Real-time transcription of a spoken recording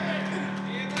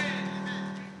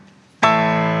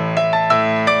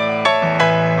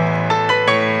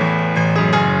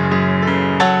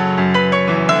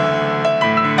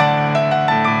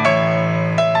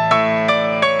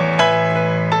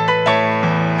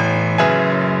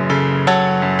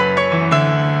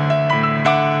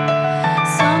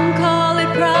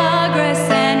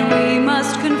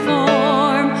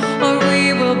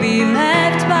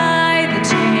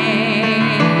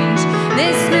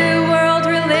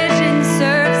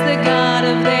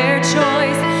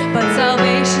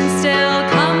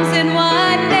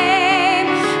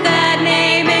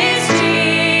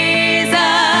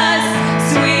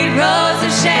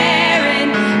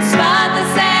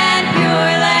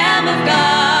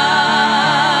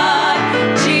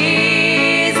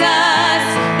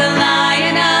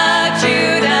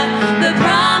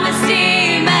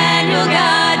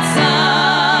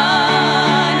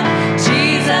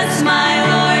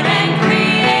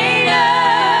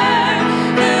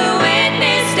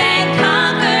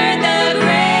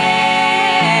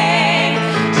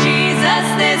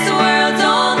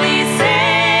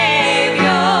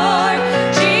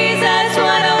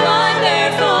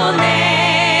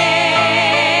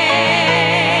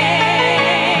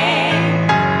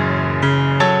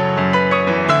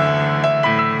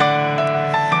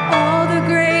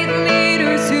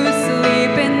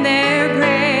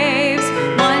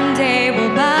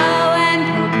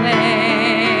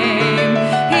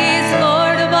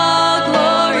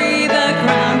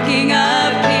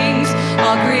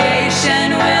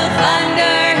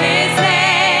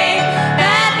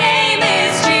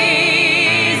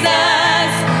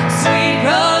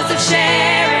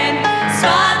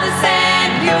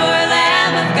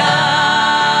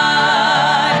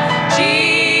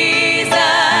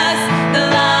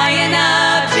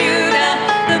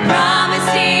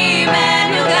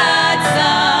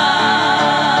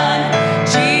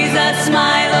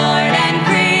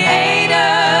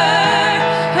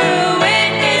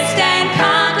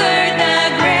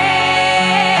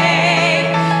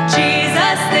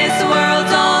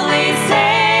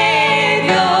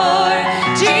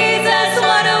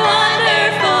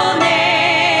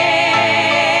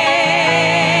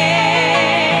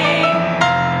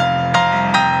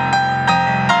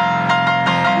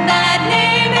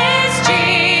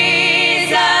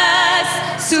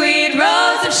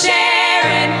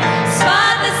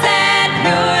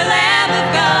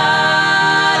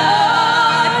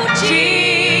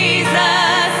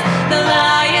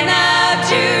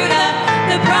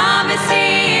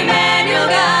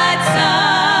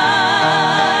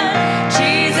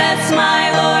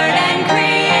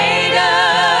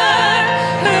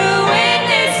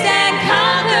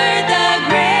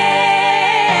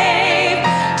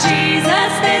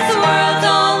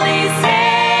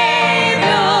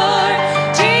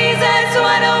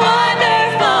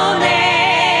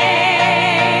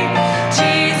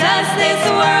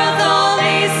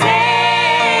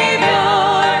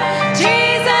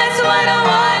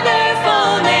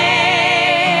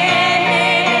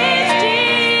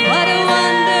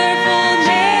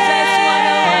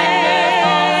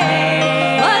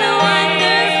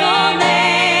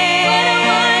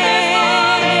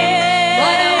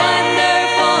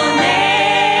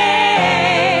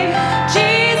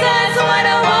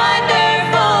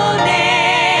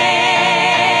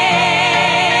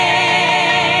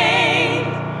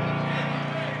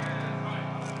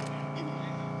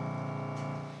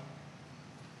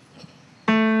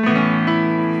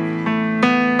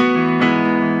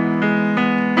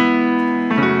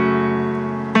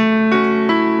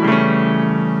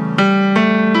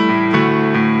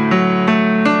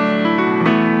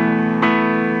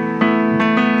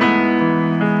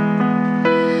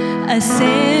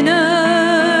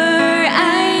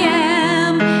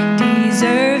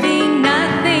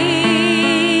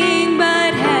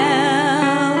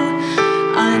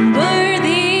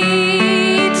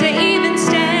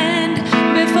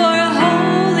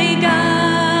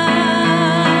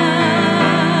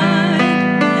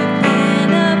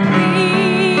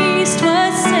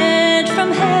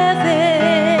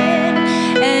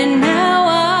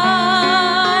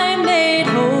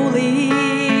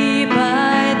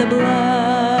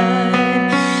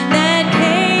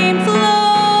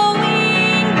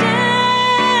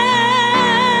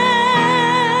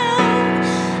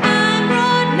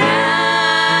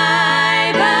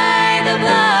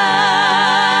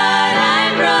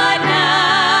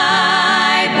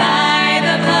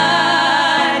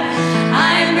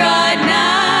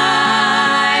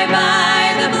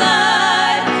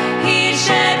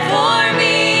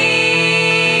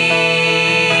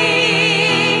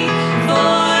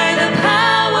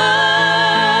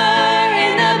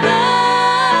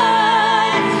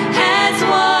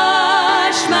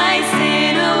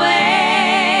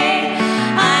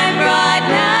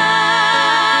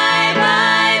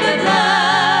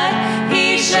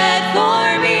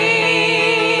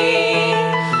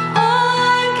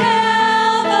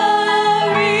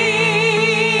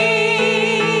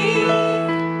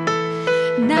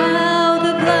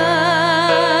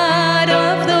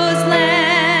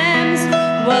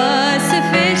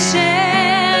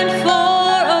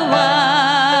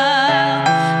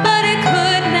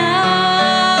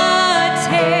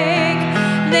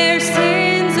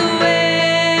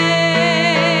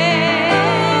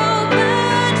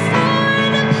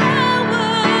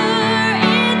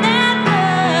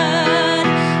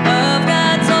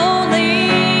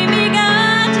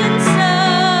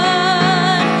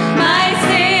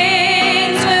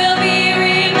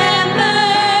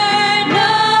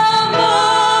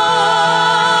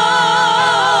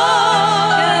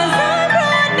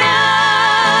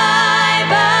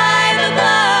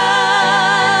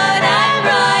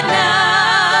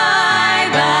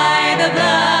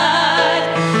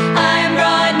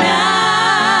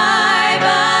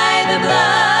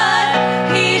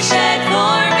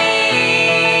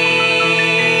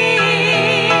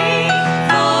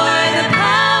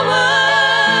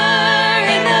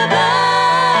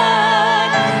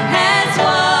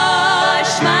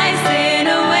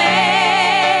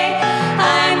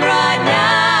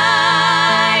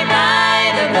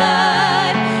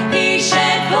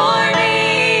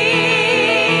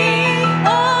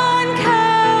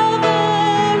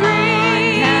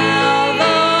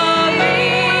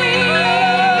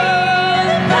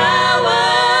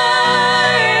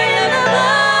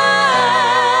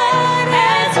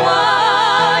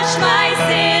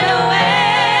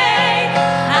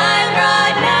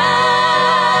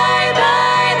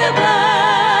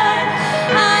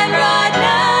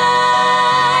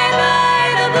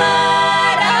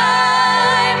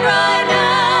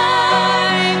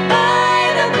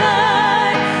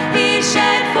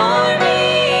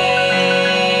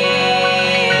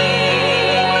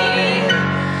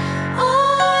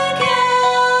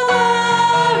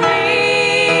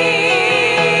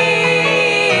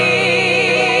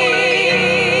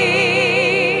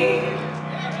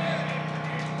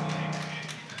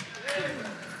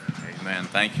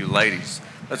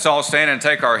Let's all stand and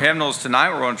take our hymnals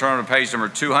tonight. We're going to turn to page number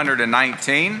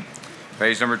 219.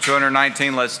 Page number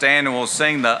 219, let's stand and we'll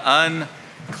sing The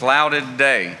Unclouded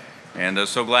Day. And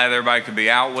so glad everybody could be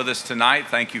out with us tonight.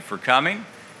 Thank you for coming.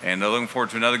 And looking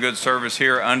forward to another good service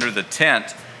here under the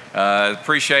tent.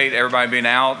 Appreciate everybody being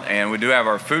out. And we do have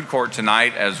our food court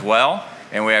tonight as well.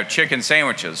 And we have chicken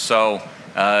sandwiches. So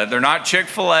they're not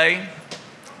Chick-fil-A.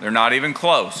 They're not even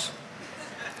close.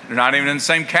 They're not even in the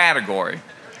same category.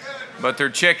 But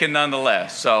they're chicken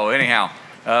nonetheless. So anyhow,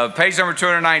 page number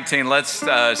 219, let's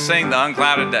sing The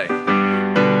Unclouded Day.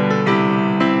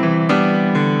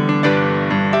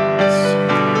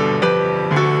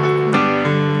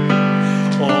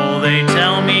 Oh, they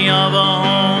tell me of a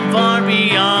home far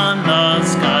beyond the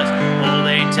skies. Oh,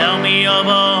 they tell me of a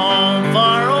home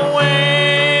far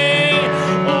away.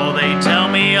 Oh, they tell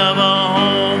me of a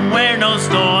home where no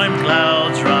storm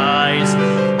clouds rise.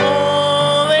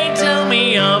 Oh, they tell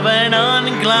me of an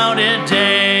unclouded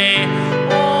day.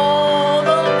 Oh,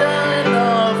 the land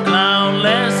of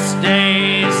cloudless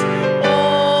days.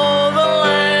 Oh, the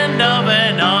land of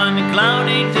an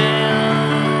unclouded day.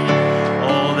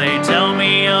 Oh, they tell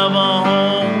me of a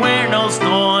home where no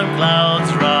storm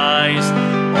clouds rise.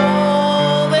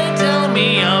 Oh, they tell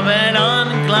me of an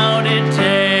unclouded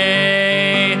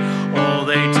day. Oh,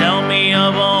 they tell me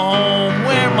of a home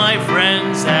where my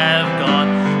friends have gone.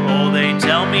 Oh, they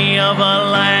tell me of a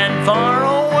land far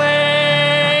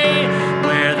away,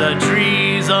 where the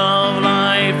trees of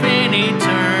life in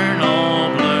eternal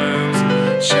blooms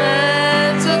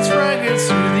sheds its fragrance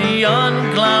through the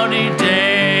unclouded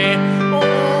day.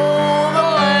 Oh, the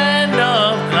land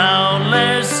of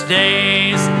cloudless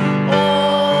days.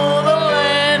 Oh, the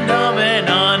land of an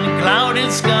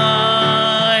unclouded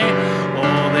sky.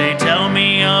 Oh, they tell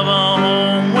me of a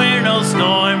home where no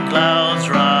storm clouds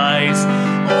rise.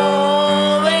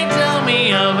 Oh, they tell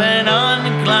me of an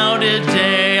unclouded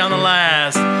day. On the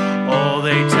last, oh,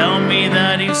 they tell me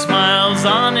that he smiles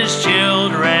on his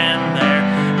children there,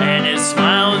 and his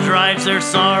smile drives their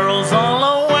sorrows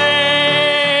all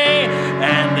away.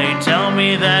 And they tell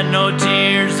me that no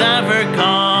tears ever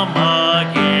come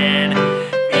again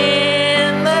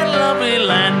in that lovely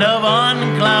land of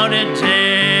unclouded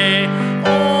day.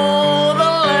 Oh,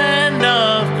 the land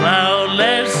of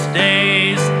cloudless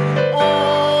days.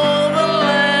 Oh, the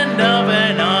land of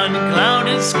an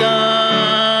unclouded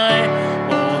sky.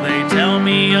 Oh, they tell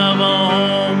me of a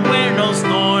home where no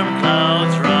storm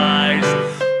clouds rise.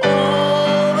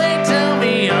 Oh, they tell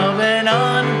me of an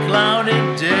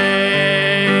unclouded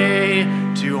day.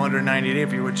 298,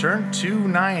 if you would turn,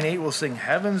 298, we'll sing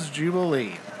Heaven's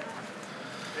Jubilee.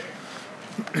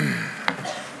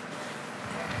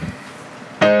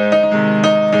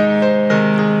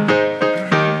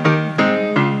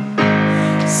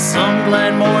 Some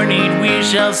glad morning we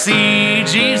shall see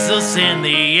Jesus in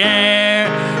the air,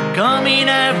 coming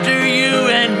after you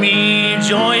and me,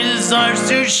 joy is ours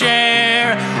to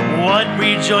share. What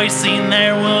rejoicing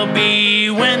there will be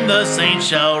when the saints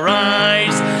shall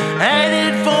rise,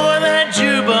 headed for that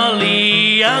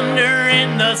jubilee under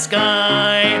in the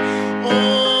sky.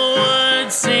 Oh,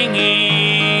 what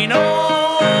singing,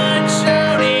 oh, what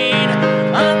shouting,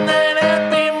 on that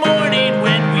happy morning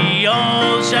when we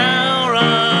all shall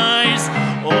rise.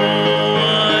 Oh,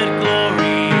 what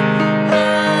glory,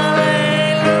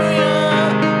 hallelujah,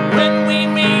 when we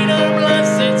meet our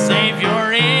blessed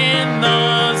Savior in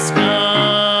the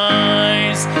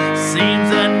skies. Seems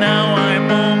that now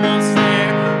I'm almost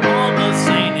there, almost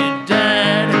sainted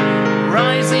dead,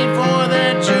 rising for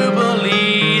that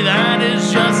jubilee that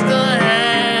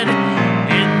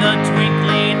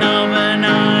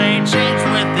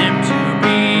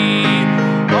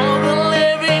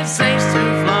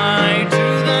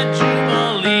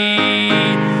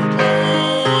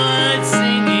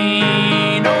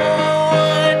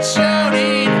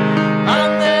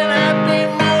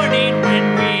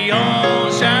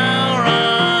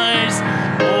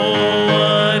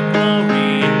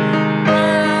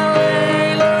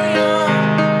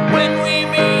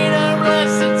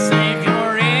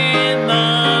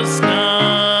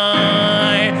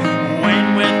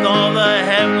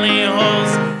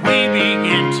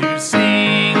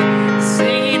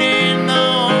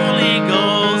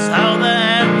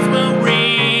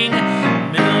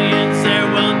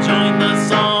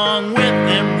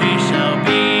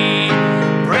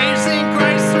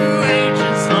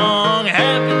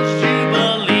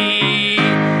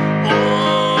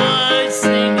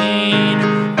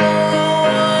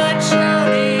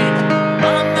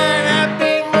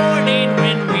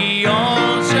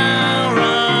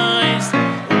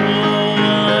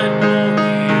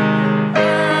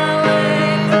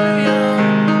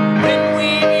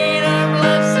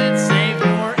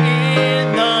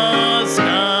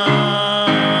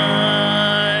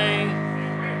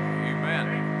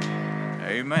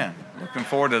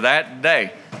forward to that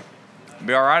day. It'd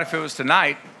be all right if it was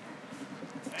tonight,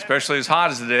 especially as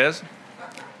hot as it is.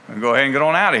 We'll go ahead and get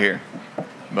on out of here.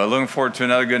 But looking forward to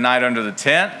another good night under the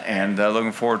tent, and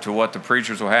looking forward to what the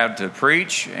preachers will have to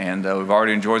preach. And we've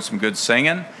already enjoyed some good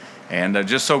singing. And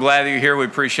just so glad that you're here. We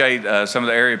appreciate some of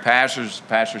the area pastors.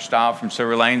 Pastor Staub from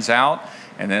Silver Lane's out.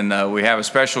 And then we have a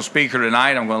special speaker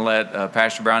tonight. I'm going to let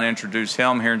Pastor Brown introduce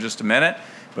him here in just a minute.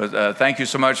 But thank you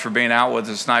so much for being out with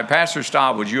us tonight. Pastor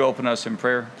Staub, would you open us in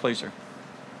prayer, please, sir?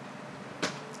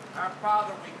 Our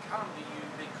Father, we come to you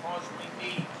because we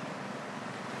need you.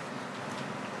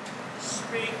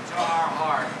 Speak to our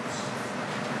hearts.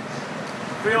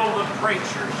 Fill the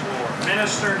preachers, Lord.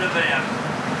 Minister to them.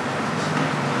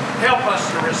 Help us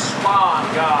to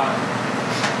respond, God,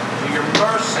 to your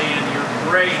mercy and your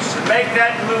grace, and make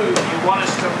that move you want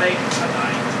us to make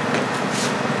tonight.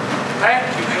 Thank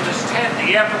you for this tent,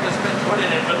 the effort that's been put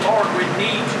in it, but Lord, we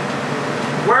need you.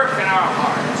 Work in our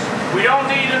hearts. We don't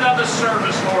need another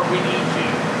service, Lord, we need you.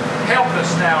 Help us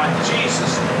now in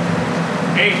Jesus'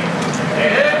 name.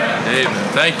 Amen.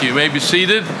 Amen. Thank you. You may be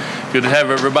seated. Good to have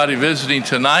everybody visiting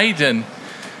tonight. And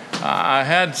I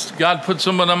had God put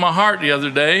someone on my heart the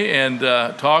other day and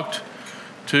talked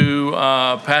to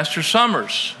Pastor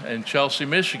Summers in Chelsea,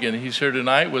 Michigan. He's here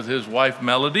tonight with his wife,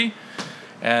 Melody.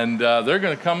 And they're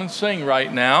going to come and sing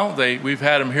right now. We've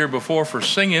had them here before for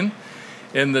singing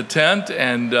in the tent.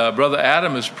 And Brother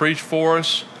Adam has preached for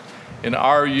us in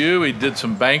RU. He did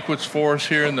some banquets for us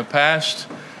here in the past.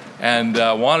 And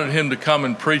wanted him to come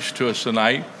and preach to us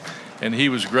tonight. And he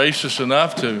was gracious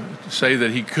enough to say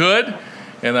that he could.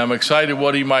 And I'm excited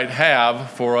what he might have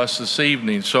for us this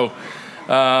evening. So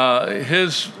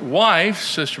his wife,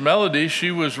 Sister Melody,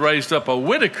 she was raised up a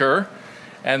Whitaker.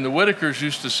 And the Whitakers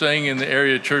used to sing in the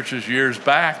area churches years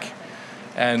back.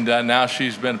 And now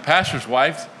she's been a pastor's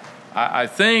wife. I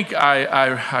think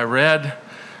I read,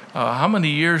 how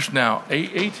many years now?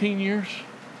 18 years?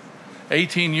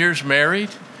 18 years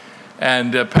married.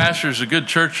 And pastors a good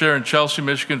church there in Chelsea,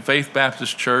 Michigan, Faith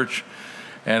Baptist Church.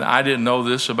 And I didn't know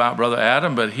this about Brother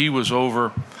Adam, but he was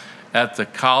over at the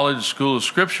College School of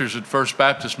Scriptures at First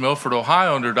Baptist Milford,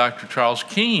 Ohio, under Dr. Charles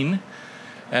Keene,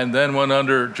 and then went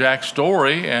under Jack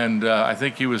Story. And I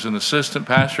think he was an assistant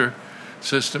pastor,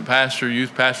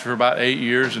 youth pastor for about 8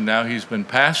 years, and now he's been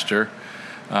pastor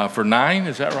for 9.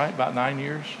 Is that right? About 9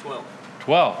 years?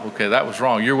 12. Okay, that was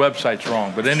wrong. Your website's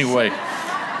wrong. But anyway,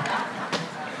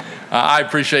 I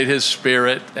appreciate his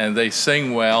spirit, and they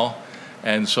sing well.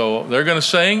 And so they're going to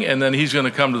sing, and then he's going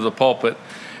to come to the pulpit.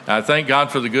 I thank God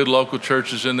for the good local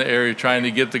churches in the area trying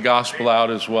to get the gospel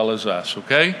out as well as us,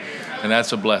 okay? And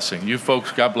that's a blessing. You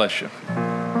folks, God bless you.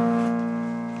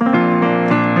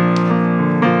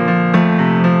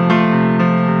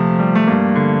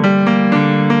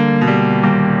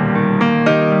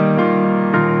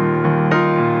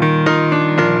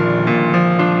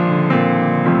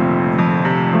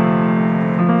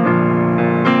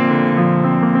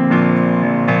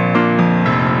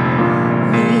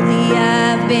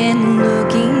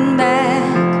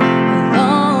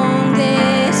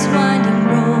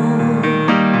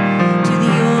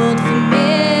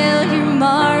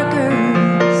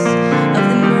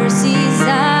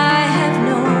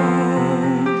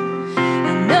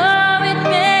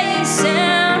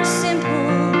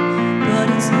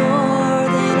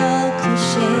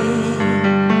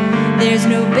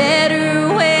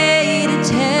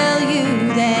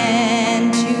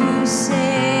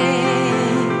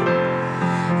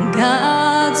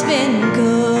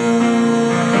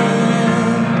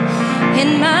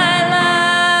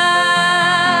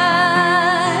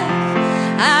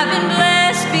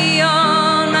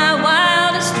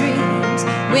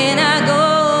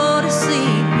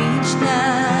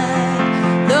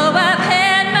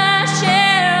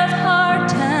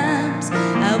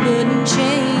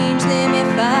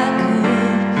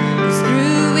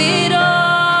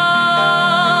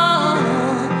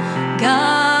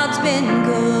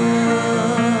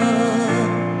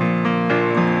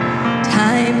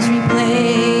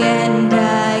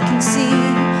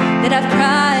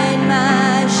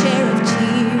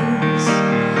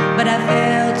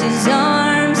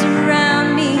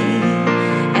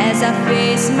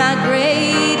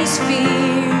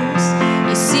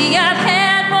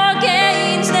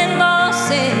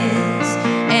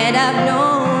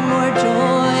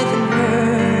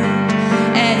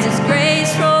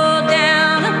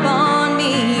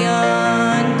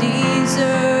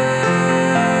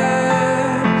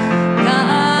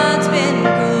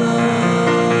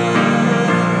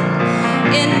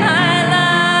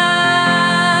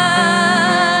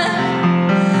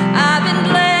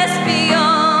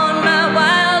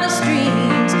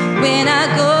 When I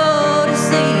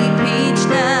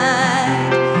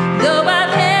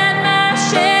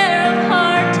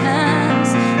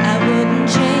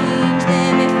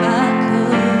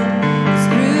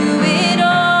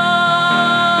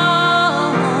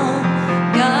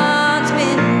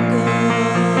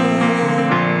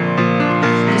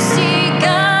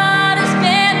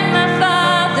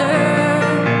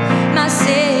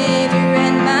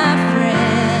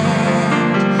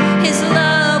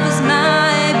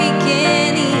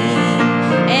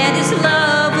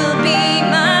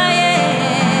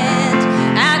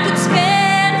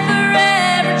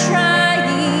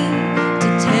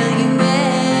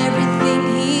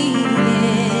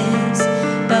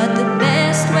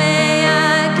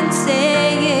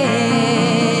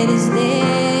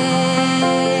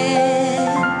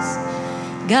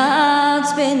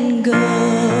God's been good. In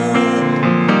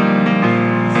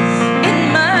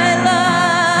my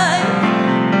life,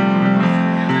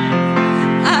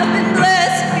 I've been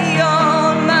blessed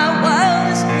beyond my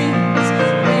wildest dreams.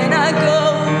 When I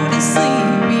go to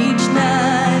sleep each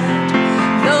night,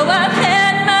 though I've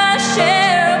had my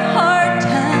share of hard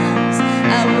times,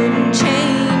 I wouldn't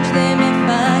change them if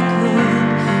I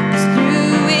could. 'Cause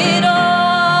through it all,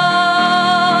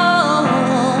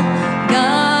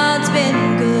 God's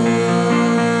been good.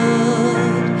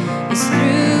 It's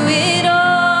through it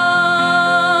all,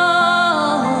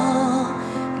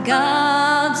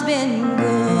 God's been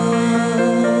good.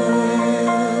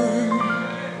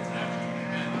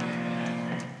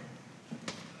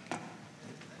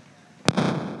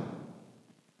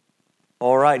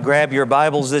 All right, grab your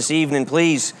Bibles this evening,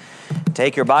 please.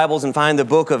 Take your Bibles and find the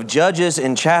book of Judges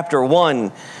in chapter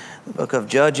 1. The book of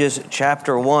Judges,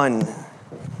 chapter 1.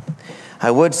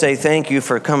 I would say thank you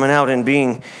for coming out and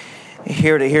being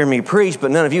here to hear me preach,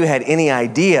 but none of you had any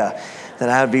idea that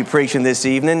I would be preaching this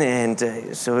evening,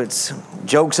 and so it's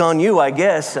joke's on you, I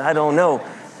guess. I don't know.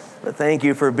 But thank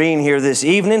you for being here this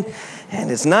evening. And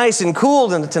it's nice and cool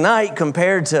tonight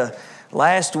compared to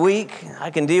last week. I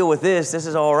can deal with this. This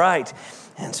is all right.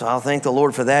 And so I'll thank the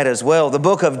Lord for that as well. The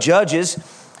book of Judges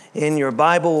in your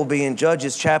Bible will be in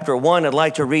Judges chapter 1. I'd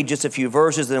like to read just a few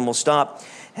verses, then we'll stop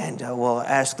and we'll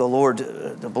ask the Lord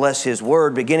to bless His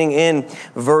word. Beginning in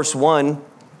verse 1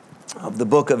 of the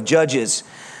book of Judges.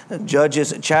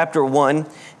 Judges chapter 1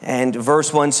 and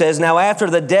verse 1 says, "Now after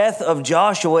the death of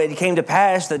Joshua, it came to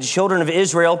pass that the children of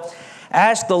Israel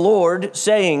asked the Lord,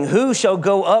 saying, Who shall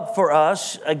go up for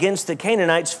us against the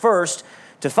Canaanites first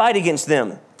to fight against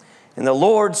them? And the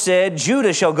Lord said,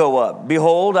 Judah shall go up.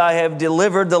 Behold, I have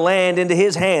delivered the land into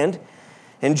his hand.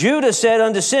 And Judah said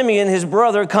unto Simeon his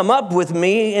brother, Come up with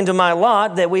me into my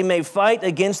lot, that we may fight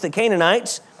against the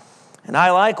Canaanites. And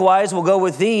I likewise will go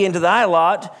with thee into thy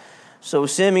lot. So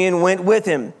Simeon went with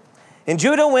him. And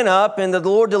Judah went up, and the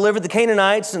Lord delivered the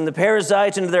Canaanites and the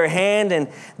Perizzites into their hand, and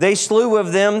they slew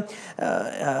of them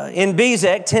in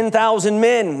Bezek 10,000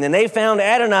 men. And they found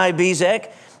Adonai-Bezek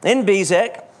in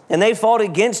Bezek, and they fought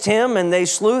against him, and they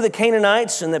slew the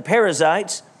Canaanites and the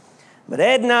Perizzites. But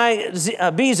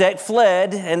Adonai-Bezek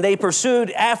fled, and they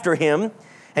pursued after him,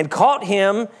 and caught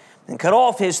him, and cut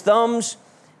off his thumbs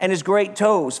and his great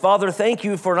toes. Father, thank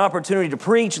you for an opportunity to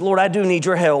preach. Lord, I do need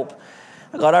your help.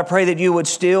 God, I pray that you would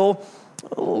still,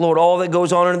 Lord, all that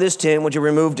goes on in this tent, would you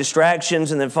remove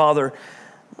distractions? And then, Father,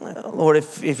 Lord,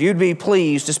 if you'd be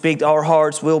pleased to speak to our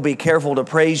hearts, we'll be careful to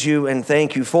praise you and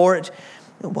thank you for it.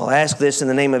 We'll ask this in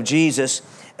the name of Jesus.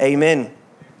 Amen.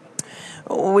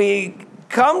 We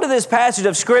come to this passage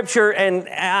of Scripture, and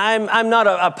I'm not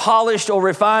a polished or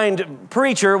refined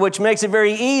preacher, which makes it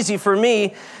very easy for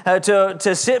me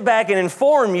to sit back and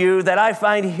inform you that I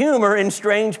find humor in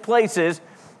strange places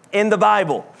in the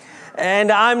Bible.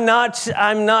 And I'm not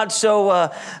so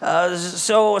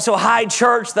high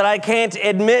church that I can't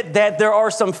admit that there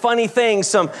are some funny things,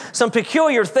 some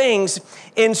peculiar things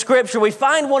in Scripture. We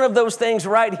find one of those things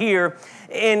right here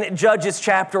in Judges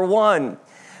chapter 1.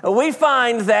 We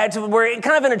find that we're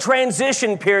kind of in a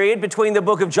transition period between the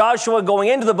book of Joshua going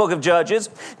into the book of Judges.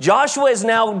 Joshua is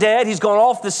now dead. He's gone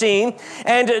off the scene.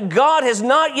 And God has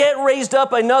not yet raised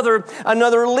up another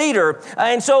leader.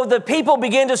 And so the people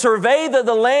begin to survey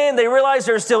the land. They realize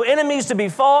there's still enemies to be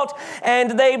fought.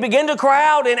 And they begin to cry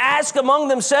out and ask among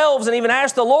themselves and even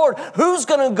ask the Lord, who's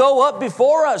going to go up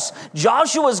before us?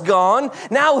 Joshua's gone.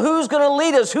 Now who's going to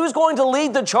lead us? Who's going to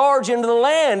lead the charge into the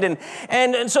land?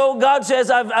 And so God says,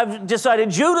 I've decided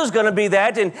Judah's going to be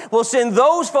that, and we'll send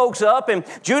those folks up. And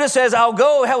Judah says, I'll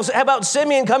go. How about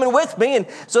Simeon coming with me? And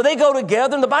so they go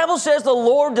together. And the Bible says the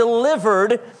Lord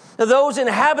delivered those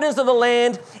inhabitants of the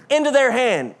land into their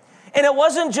hand. And it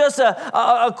wasn't just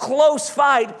a close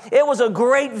fight. It was a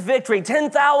great victory.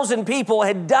 10,000 people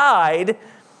had died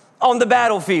on the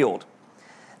battlefield.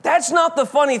 That's not the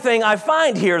funny thing I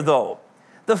find here, though.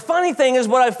 The funny thing is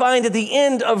what I find at the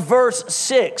end of verse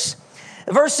 6.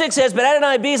 Verse 6 says, But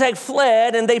Adonai-Bezek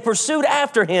fled, and they pursued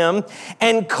after him,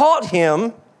 and caught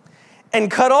him, and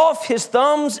cut off his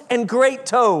thumbs and great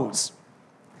toes.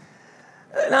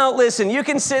 Now listen, you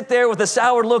can sit there with a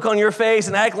sour look on your face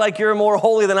and act like you're more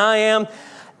holy than I am.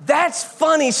 That's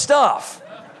funny stuff.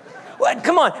 Well,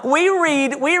 come on, we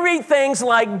read things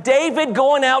like David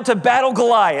going out to battle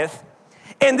Goliath,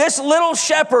 and this little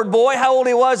shepherd boy, how old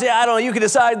he was, I don't know, you can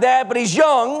decide that, but he's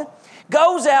young,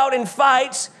 goes out and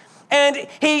fights. And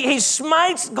he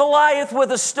smites Goliath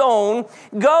with a stone,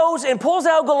 goes and pulls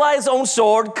out Goliath's own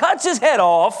sword, cuts his head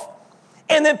off,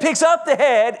 and then picks up the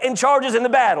head and charges in the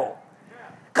battle.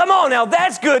 Come on now,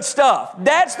 that's good stuff.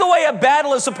 That's the way a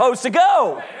battle is supposed to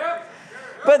go.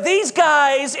 But these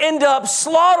guys end up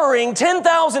slaughtering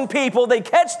 10,000 people. They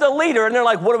catch the leader, and they're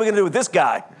like, what are we going to do with this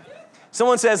guy?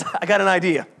 Someone says, I got an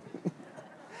idea.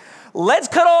 Let's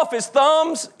cut off his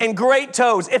thumbs and great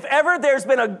toes. If ever there's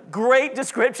been a great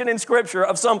description in Scripture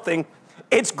of something,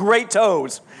 it's great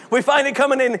toes. We find it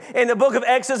coming in the book of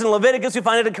Exodus and Leviticus. We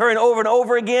find it occurring over and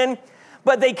over again.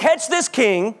 But they catch this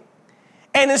king,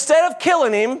 and instead of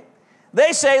killing him,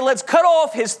 they say, let's cut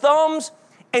off his thumbs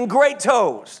and great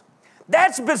toes.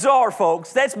 That's bizarre,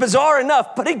 folks. That's bizarre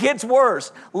enough, but it gets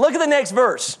worse. Look at the next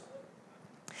verse.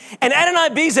 And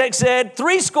Adonai-Bezek said,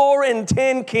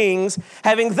 70 kings,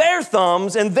 having their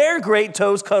thumbs and their great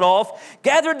toes cut off,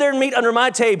 gathered their meat under my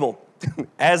table.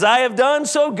 As I have done,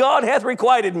 so God hath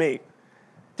requited me.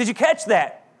 Did you catch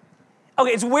that?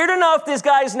 Okay, it's weird enough this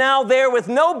guy's now there with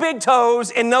no big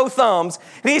toes and no thumbs.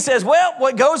 And he says, well,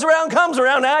 what goes around comes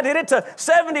around. Now I did it to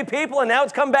 70 people, and now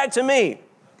it's come back to me.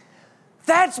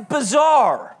 That's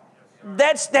bizarre.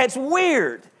 That's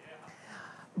weird.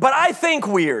 But I think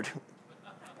weird.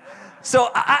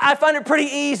 So I find it pretty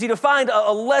easy to find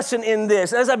a lesson in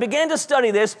this. As I began to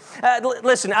study this,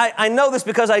 listen, I know this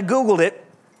because I Googled it.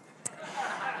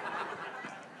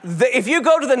 If you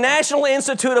go to the National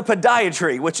Institute of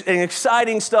Podiatry, which is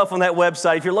exciting stuff on that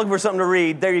website, if you're looking for something to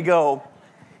read, there you go.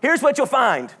 Here's what you'll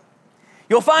find.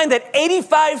 You'll find that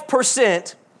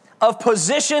 85% of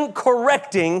position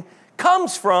correcting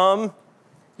comes from,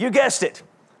 you guessed it,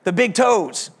 the big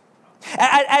toes.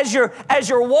 As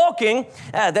you're walking,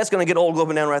 that's going to get old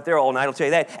going down right there all night, I'll tell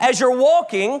you that. As you're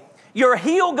walking, your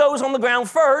heel goes on the ground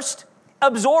first,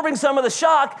 absorbing some of the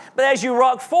shock, but as you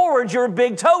rock forward, your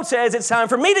big toe says, it's time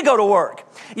for me to go to work.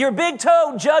 Your big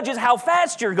toe judges how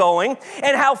fast you're going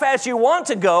and how fast you want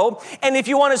to go, and if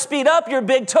you want to speed up, your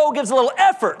big toe gives a little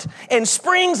effort and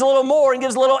springs a little more and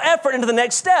gives a little effort into the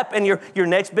next step, and your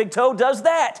next big toe does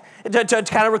that to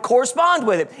kind of correspond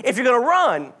with it. If you're going to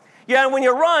run, when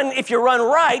you run, if you run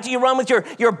right, you run with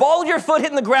your ball of your foot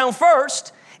hitting the ground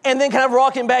first, and then kind of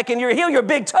rocking back in your heel. Your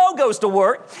big toe goes to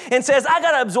work and says, I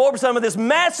got to absorb some of this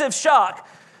massive shock.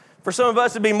 For some of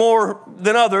us, it'd be more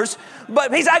than others.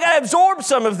 But I got to absorb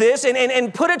some of this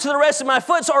and put it to the rest of my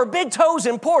foot. So our big toe's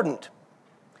important.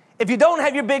 If you don't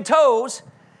have your big toes,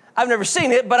 I've never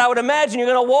seen it, but I would imagine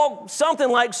you're going to walk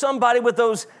something like somebody with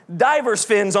those diver's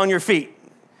fins on your feet.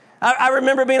 I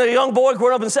remember being a young boy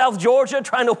growing up in South Georgia,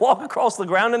 trying to walk across the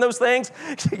ground in those things.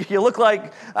 You look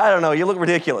like, I don't know, you look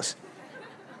ridiculous.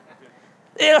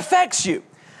 It affects you.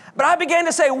 But I began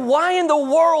to say, why in the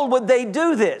world would they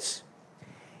do this?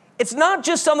 It's not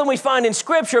just something we find in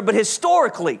Scripture, but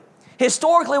historically.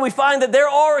 Historically, we find that there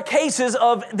are cases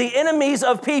of the enemies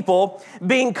of people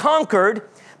being conquered,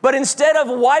 but instead of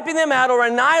wiping them out or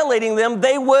annihilating them,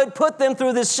 they would put them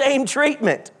through the same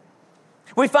treatment.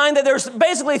 We find that there's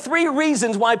basically 3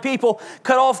 reasons why people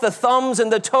cut off the thumbs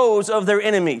and the toes of their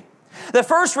enemy. The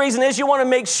first reason is you want to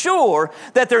make sure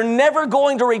that they're never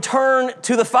going to return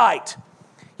to the fight.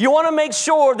 You want to make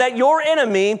sure that your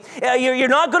enemy, you're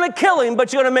not going to kill him,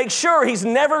 but you're going to make sure he's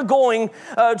never going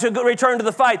to return to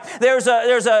the fight. There's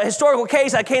a historical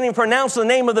case, I can't even pronounce the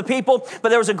name of the people, but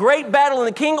there was a great battle, and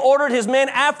the king ordered his men,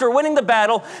 after winning the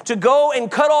battle, to go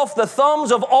and cut off the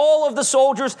thumbs of all of the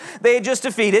soldiers they had just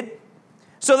defeated,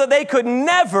 so that they could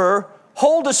never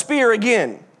hold a spear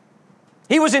again.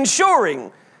 He was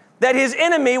ensuring that his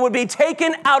enemy would be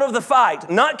taken out of the fight,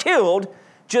 not killed,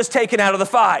 just taken out of the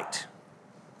fight.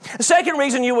 The second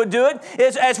reason you would do it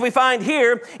is, as we find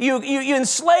here, you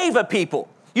enslave a people.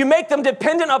 You make them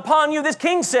dependent upon you. This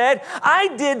king said,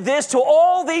 I did this to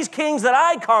all these kings that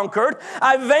I conquered.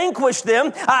 I vanquished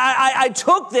them. I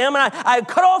took them and I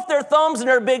cut off their thumbs and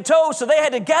their big toes, so they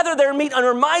had to gather their meat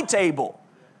under my table.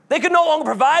 They could no longer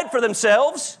provide for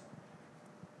themselves.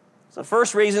 So the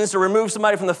first reason is to remove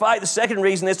somebody from the fight. The second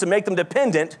reason is to make them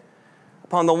dependent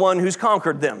upon the one who's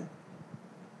conquered them.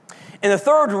 And the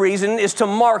third reason is to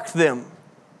mark them,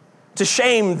 to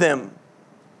shame them.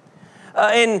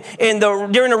 During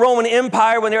the Roman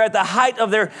Empire, when they're at the height of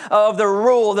their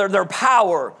rule, their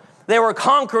power, they were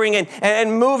conquering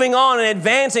and moving on and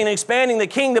advancing and expanding the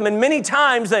kingdom. And many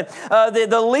times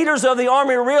the leaders of the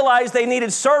army realized they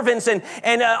needed servants and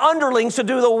underlings to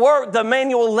do the work, the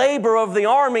manual labor of the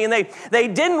army. And they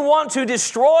didn't want to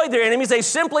destroy their enemies. They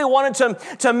simply wanted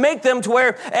to make them to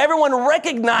where everyone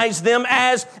recognized them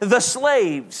as the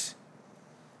slaves.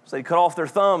 So they cut off their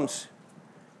thumbs,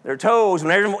 their toes.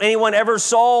 Whenever anyone ever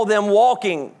saw them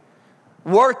walking,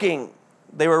 working,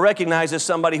 they were recognized as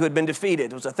somebody who had been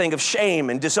defeated. It was a thing of shame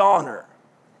and dishonor.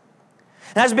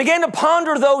 And as I began to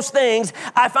ponder those things,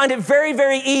 I find it very,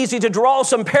 very easy to draw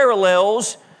some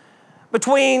parallels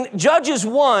between Judges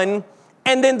 1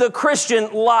 and then the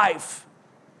Christian life.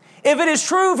 If it is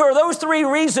true for those three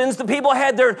reasons, the people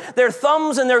had their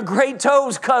thumbs and their great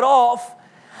toes cut off,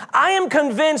 I am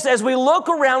convinced as we look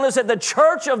around us at the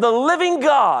church of the living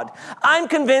God, I'm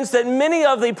convinced that many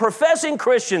of the professing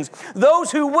Christians,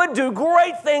 those who would do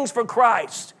great things for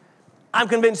Christ, I'm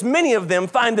convinced many of them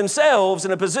find themselves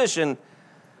in a position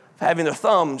of having their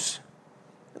thumbs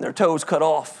and their toes cut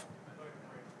off.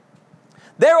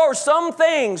 There are some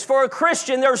things for a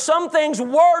Christian, there are some things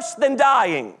worse than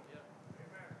dying.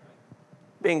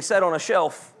 Being set on a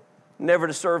shelf, never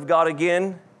to serve God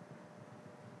again.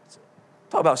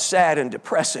 Talk about sad and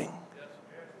depressing.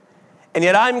 And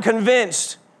yet I'm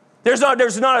convinced there's not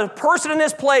a person in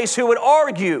this place who would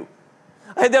argue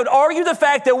the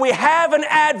fact that we have an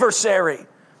adversary.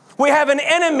 We have an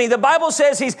enemy. The Bible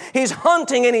says he's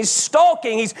hunting and he's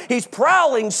stalking. He's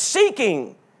prowling,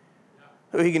 seeking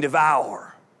who he can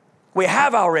devour. We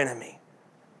have our enemy.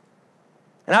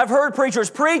 And I've heard preachers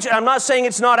preach, and I'm not saying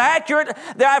it's not accurate.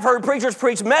 I've heard preachers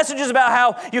preach messages about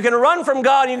how you can run from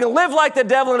God, and you can live like the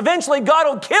devil, and eventually God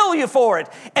will kill you for it.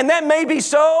 And that may be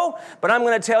so, but I'm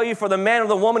going to tell you, for the man or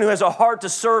the woman who has a heart to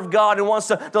serve God and wants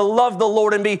to love the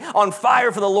Lord and be on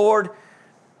fire for the Lord,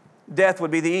 death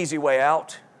would be the easy way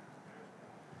out.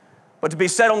 But to be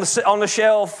set on the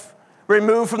shelf,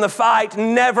 removed from the fight,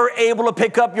 never able to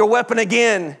pick up your weapon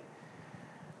again,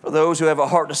 for those who have a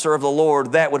heart to serve the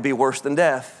Lord, that would be worse than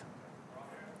death.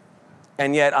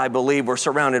 And yet, I believe we're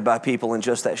surrounded by people in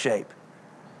just that shape.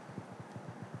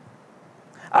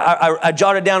 I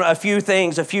jotted down a few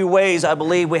things, a few ways I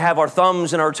believe we have our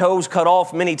thumbs and our toes cut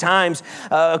off many times.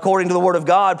 According to the Word of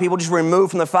God, people just removed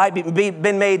from the fight,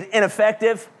 been made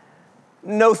ineffective,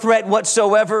 no threat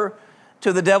whatsoever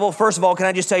to the devil. First of all, can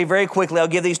I just tell you very quickly, I'll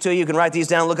give these to you. You can write these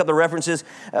down, look up the references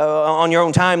on your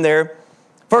own time there.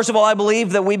 First of all, I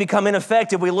believe that we become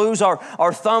ineffective. We lose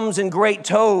our thumbs and great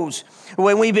toes.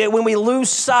 When we lose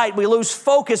sight, we lose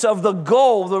focus of the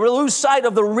goal. We lose sight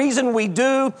of the reason we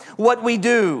do what we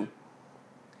do.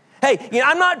 Hey,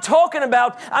 I'm not talking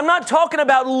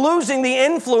about losing the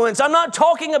influence. I'm not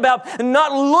talking about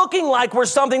not looking like we're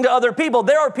something to other people.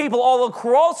 There are people all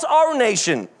across our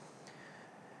nation.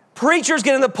 Preachers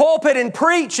get in the pulpit and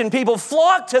preach, and people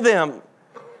flock to them.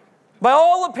 By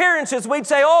all appearances, we'd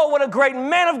say, oh, what a great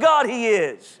man of God he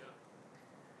is.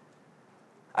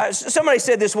 Somebody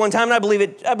said this one time, and I believe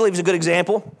it's a good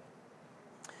example.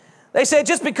 They said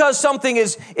just because something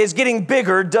is getting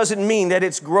bigger doesn't mean that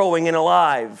it's growing and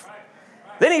alive.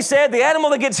 Then he said the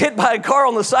animal that gets hit by a car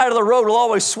on the side of the road will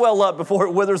always swell up before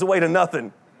it withers away to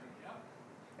nothing.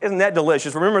 Isn't that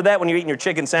delicious? Remember that when you're eating your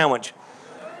chicken sandwich.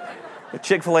 A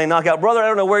Chick-fil-A knockout. Brother, I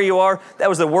don't know where you are. That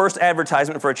was the worst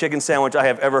advertisement for a chicken sandwich I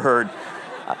have ever heard.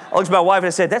 I looked at my wife and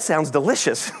I said, that sounds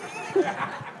delicious.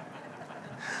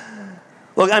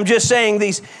 Look, I'm just saying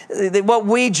what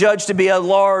we judge to be a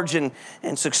large and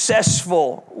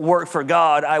successful work for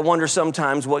God, I wonder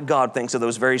sometimes what God thinks of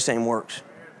those very same works.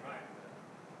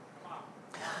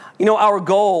 Our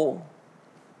goal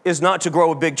is not to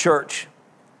grow a big church.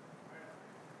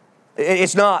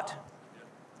 It's not.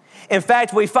 In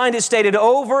fact, we find it stated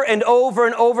over and over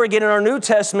and over again in our New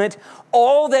Testament,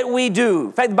 all that we do.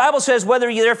 In fact, the Bible says,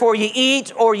 whether therefore ye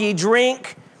eat or ye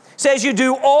drink, says you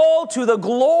do all to the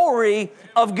glory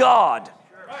of God.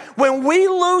 When we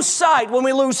lose sight, when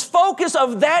we lose focus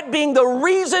of that being the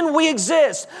reason we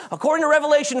exist, according to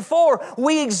Revelation 4,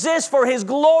 we exist for His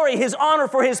glory, His honor,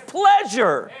 for His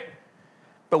pleasure.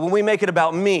 But when we make it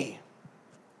about me,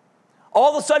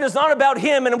 all of a sudden, it's not about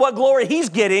Him and what glory He's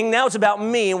getting. Now it's about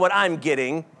me and what I'm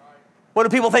getting. What do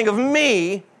people think of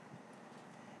me?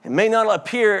 It may not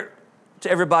appear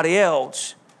to everybody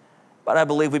else, but I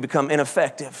believe we become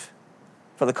ineffective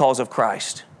for the cause of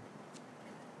Christ.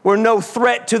 We're no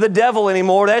threat to the devil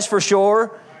anymore, that's for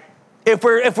sure. If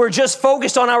we're just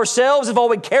focused on ourselves, if all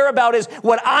we care about is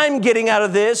what I'm getting out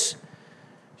of this,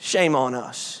 shame on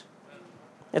us.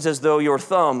 It's as though your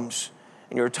thumbs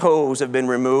and your toes have been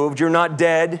removed. You're not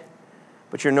dead,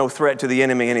 but you're no threat to the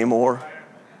enemy anymore.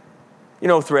 You're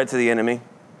no threat to the enemy.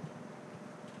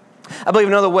 I believe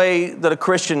another way that a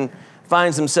Christian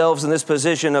finds themselves in this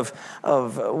position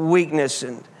of weakness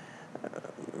and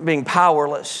being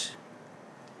powerless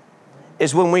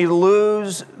is when we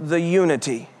lose the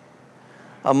unity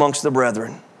amongst the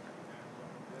brethren.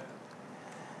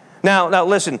 Now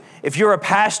listen, if you're a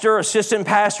pastor, assistant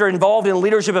pastor, involved in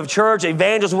leadership of church,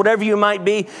 evangelist, whatever you might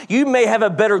be, you may have a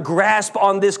better grasp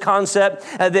on this concept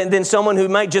than someone who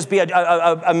might just be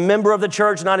a member of the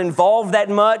church, not involved that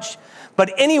much.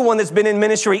 But anyone that's been in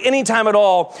ministry any time at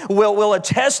all will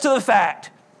attest to the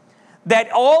fact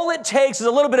that all it takes is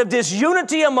a little bit of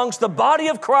disunity amongst the body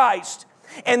of Christ,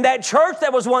 and that church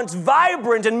that was once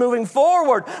vibrant and moving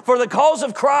forward for the cause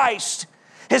of Christ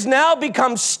has now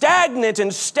become stagnant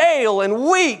and stale and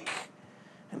weak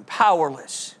and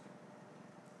powerless.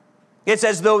 It's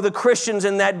as though the Christians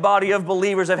in that body of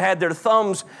believers have had their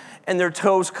thumbs and their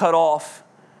toes cut off.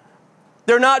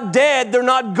 They're not dead, they're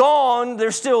not gone,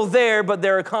 they're still there, but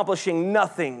they're accomplishing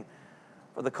nothing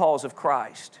for the cause of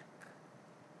Christ.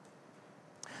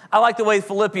 I like the way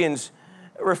Philippians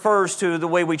refers to the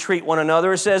way we treat one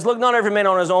another. It says, look, not every man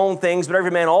on his own things, but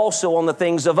every man also on the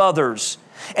things of others.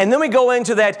 And then we go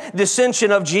into that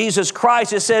dissension of Jesus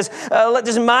Christ. It says, let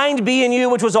this mind be in you,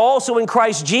 which was also in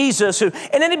Christ Jesus. And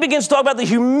then it begins to talk about the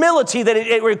humility that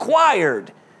it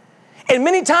required. And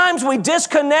many times we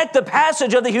disconnect the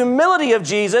passage of the humility of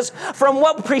Jesus from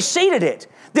what preceded it.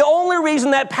 The only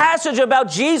reason that passage about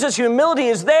Jesus' humility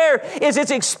is there is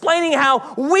it's explaining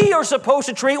how we are supposed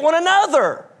to treat one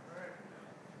another.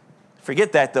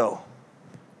 Forget that, though.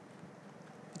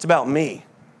 It's about me.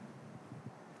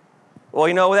 Well,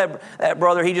 you know, that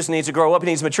brother, he just needs to grow up. He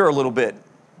needs to mature a little bit.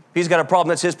 If he's got a problem,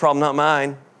 that's his problem, not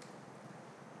mine.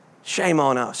 Shame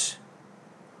on us.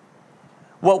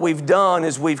 What we've done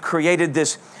is we've created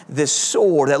this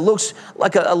sore that looks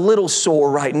like a little sore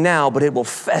right now, but it will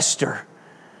fester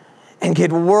and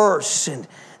get worse, and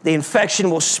the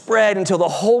infection will spread until the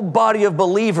whole body of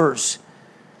believers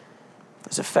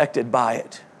is affected by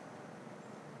it,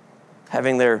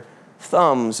 having their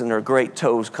thumbs and their great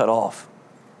toes cut off.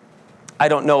 I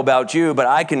don't know about you, but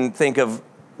I can think of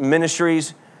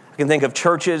ministries, I can think of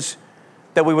churches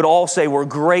that we would all say were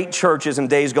great churches in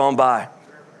days gone by.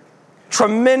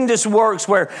 Tremendous works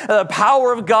where the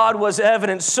power of God was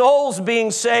evident, souls being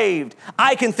saved.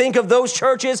 I can think of those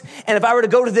churches, and if I were to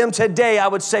go to them today, I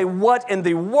would say, what in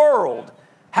the world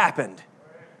happened?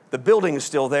 The building is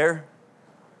still there.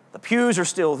 The pews are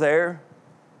still there.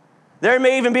 There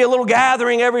may even be a little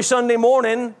gathering every Sunday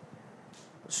morning.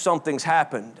 Something's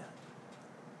happened.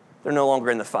 They're no longer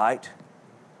in the fight.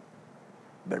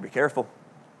 You better be careful.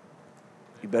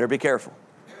 You better be careful.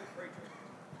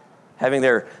 Having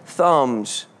their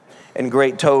thumbs and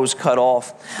great toes cut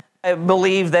off. I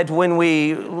believe that when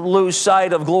we lose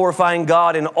sight of glorifying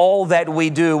God in all that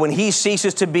we do, when He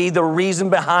ceases to be the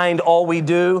reason behind all we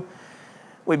do,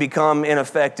 we become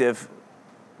ineffective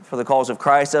for the cause of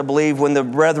Christ. I believe when the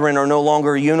brethren are no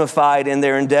longer unified in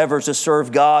their endeavors to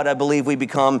serve God, I believe we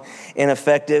become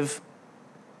ineffective.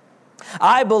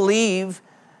 I believe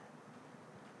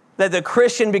that the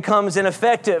Christian becomes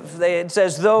ineffective. It's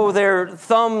as though their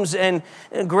thumbs and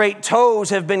great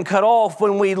toes have been cut off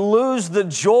when we lose the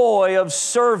joy of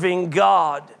serving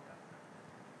God.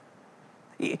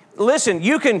 Listen,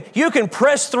 you can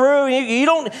press through.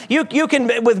 You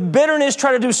can with bitterness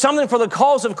try to do something for the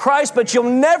cause of Christ, but you'll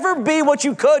never be what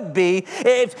you could be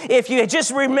if you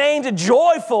just remained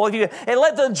joyful. And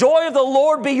let the joy of the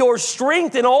Lord be your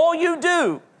strength in all you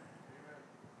do.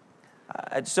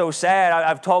 It's so sad.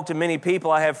 I've talked to many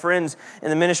people. I have friends in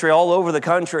the ministry all over the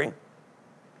country.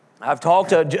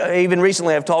 Even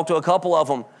recently, I've talked to a couple of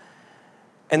them,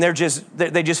 and they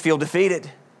just feel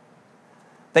defeated.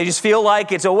 They just feel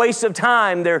like it's a waste of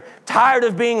time. They're tired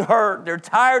of being hurt. They're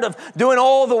tired of doing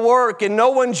all the work and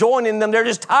no one joining them. They're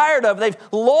just tired of it. They've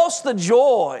lost the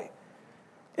joy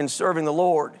in serving the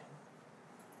Lord.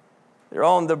 They're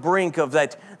on the brink of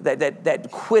that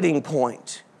quitting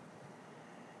point.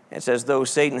 It's as though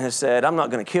Satan has said, I'm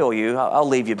not going to kill you. I'll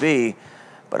leave you be,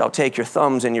 but I'll take your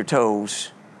thumbs and your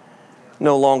toes.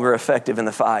 No longer effective in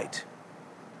the fight.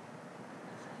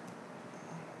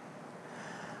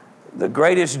 The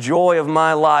greatest joy of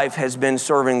my life has been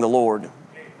serving the Lord.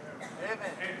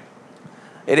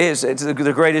 It is. It's the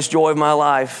greatest joy of my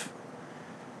life.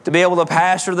 To be able to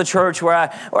pastor the church where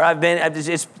I've been,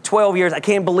 it's 12 years. I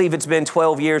can't believe it's been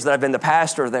 12 years that I've been the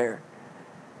pastor there.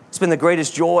 It's been the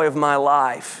greatest joy of my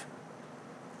life.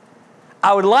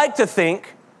 I would like to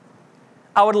think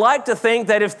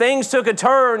that if things took a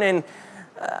turn and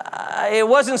it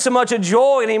wasn't so much a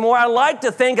joy anymore, I like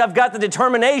to think I've got the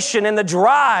determination and the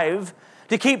drive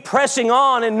to keep pressing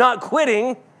on and not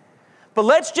quitting. But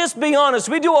let's just be honest,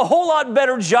 we do a whole lot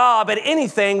better job at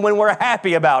anything when we're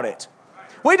happy about it.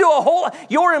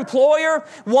 Your employer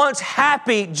wants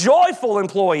happy, joyful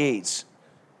employees.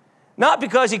 Not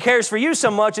because he cares for you so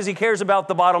much as he cares about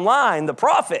the bottom line, the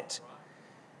profit.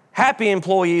 Happy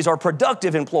employees are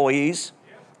productive employees,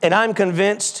 and I'm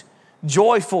convinced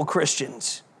joyful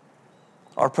Christians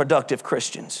are productive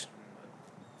Christians.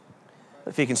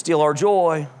 If he can steal our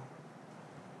joy,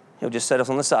 he'll just set us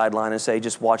on the sideline and say,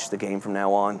 just watch the game from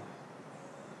now on.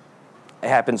 It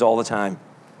happens all the time.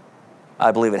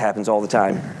 I believe it happens all the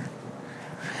time.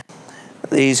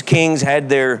 These kings had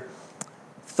their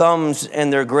thumbs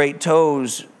and their great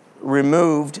toes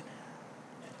removed.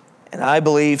 And I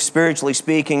believe, spiritually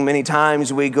speaking, many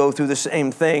times we go through the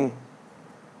same thing.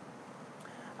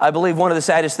 I believe one of the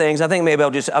saddest things, I think maybe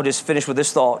I'll just finish with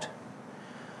this thought.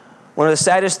 One of the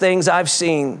saddest things I've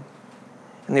seen,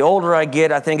 and the older I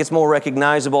get, I think it's more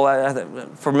recognizable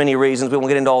for many reasons. We won't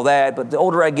get into all that, but the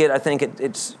older I get, I think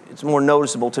it's more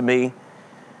noticeable to me.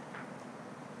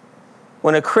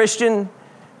 When a Christian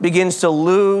begins to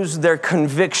lose their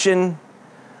conviction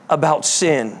about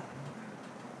sin,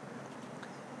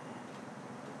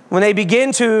 when they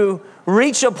begin to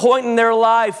reach a point in their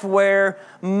life where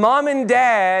mom and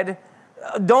dad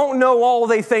don't know all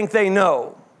they think they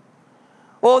know.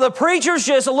 Well, the preacher's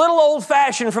just a little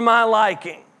old-fashioned for my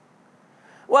liking.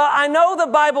 Well, I know the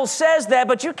Bible says that,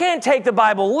 but you can't take the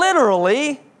Bible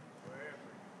literally.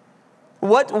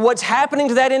 What's happening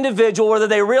to that individual, whether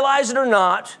they realize it or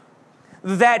not,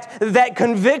 that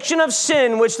conviction of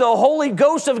sin which the Holy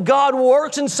Ghost of God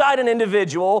works inside an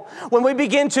individual, when we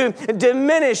begin to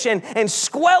diminish and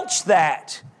squelch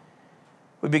that,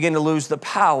 we begin to lose the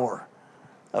power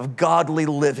of godly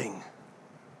living.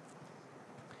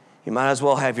 You might as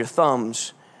well have your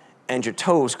thumbs and your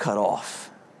toes cut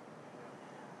off.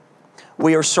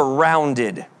 We are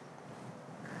surrounded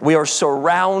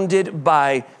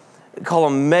by, call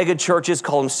them mega churches,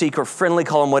 call them seeker friendly,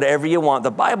 call them whatever you want.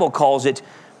 The Bible calls it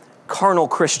carnal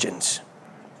Christians.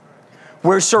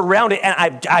 We're surrounded,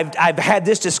 and I've had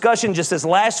this discussion just this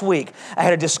last week. I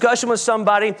had a discussion with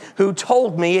somebody who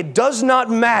told me it does not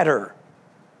matter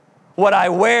what I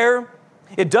wear.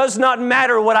 It does not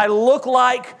matter what I look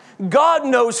like. God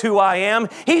knows who I am.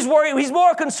 He's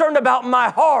more concerned about my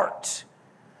heart.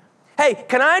 Hey,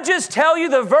 can I just tell you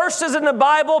the verses in the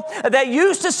Bible that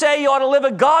used to say you ought to live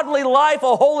a godly life,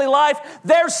 a holy life,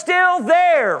 they're still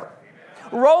there.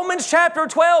 Romans chapter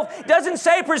 12 doesn't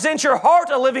say present your heart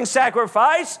a living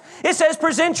sacrifice. It says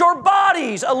present your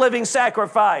bodies a living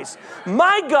sacrifice.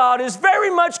 My God is very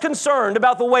much concerned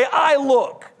about the way I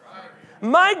look.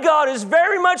 My God is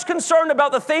very much concerned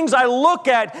about the things I look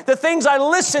at, the things I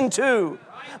listen to.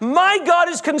 My God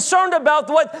is concerned about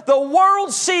what the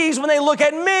world sees when they look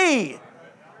at me.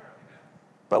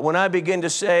 But when I begin to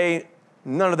say,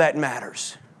 none of that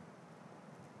matters.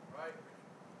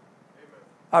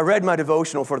 I read my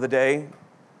devotional for the day.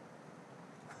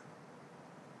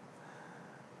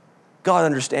 God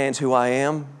understands who I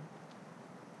am.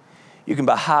 You can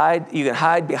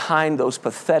hide behind those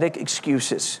pathetic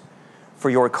excuses for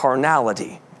your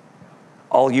carnality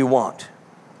all you want.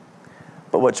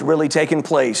 But what's really taken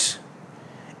place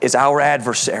is our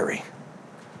adversary,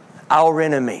 our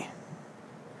enemy,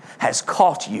 has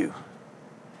caught you.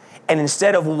 And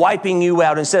instead of wiping you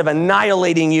out, instead of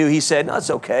annihilating you, he said, no, it's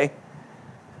okay.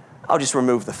 I'll just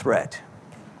remove the threat.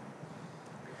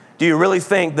 Do you really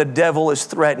think the devil is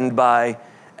threatened by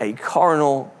a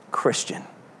carnal Christian?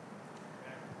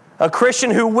 A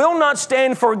Christian who will not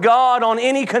stand for God on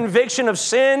any conviction of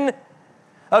sin?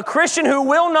 A Christian who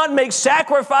will not make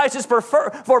sacrifices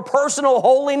for personal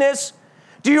holiness?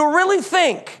 Do you really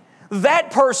think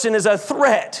that person is a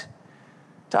threat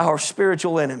to our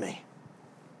spiritual enemy?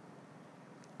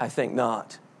 I think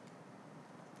not.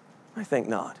 I think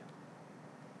not.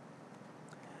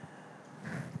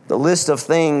 The list of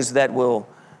things that will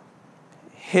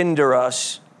hinder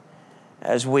us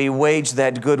as we wage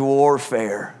that good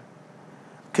warfare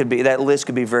that list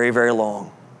could be very, very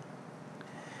long.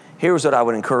 Here's what I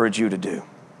would encourage you to do.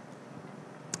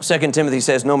 2 Timothy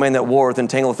says, no man that warreth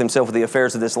entangleth himself with the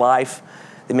affairs of this life,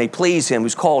 that may please him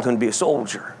who's called him to be a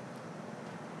soldier.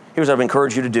 Here's what I would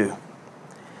encourage you to do.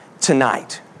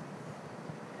 Tonight,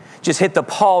 just hit the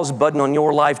pause button on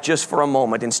your life just for a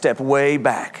moment and step way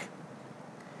back.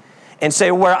 And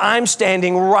say, where I'm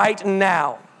standing right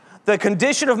now, the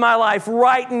condition of my life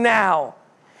right now,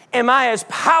 am I as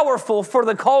powerful for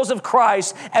the cause of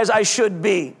Christ as I should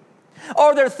be?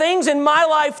 Are there things in my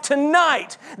life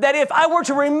tonight that if I were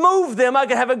to remove them, I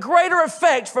could have a greater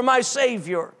effect for my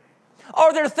Savior?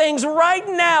 Are there things right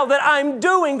now that I'm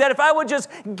doing that if I would just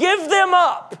give them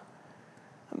up,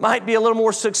 I might be a little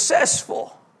more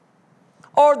successful?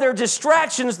 Are there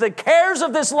distractions, the cares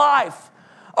of this life?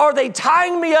 Are they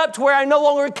tying me up to where I no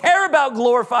longer care about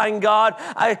glorifying God?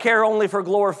 I care only for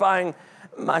glorifying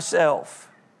myself.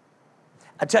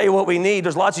 I tell you what we need.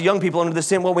 There's lots of young people under this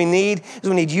tent. What we need is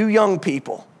we need you young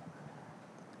people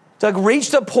to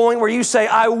reach the point where you say,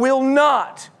 I will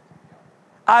not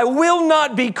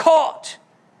be caught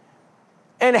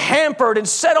and hampered and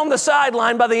set on the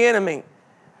sideline by the enemy.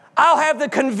 I'll have the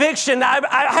conviction. I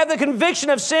have the conviction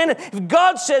of sin. If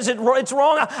God says it's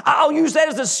wrong, I'll use that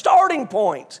as the starting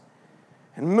point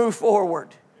and move forward.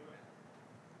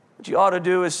 What you ought to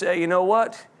do is say, you know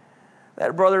what?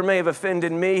 That brother may have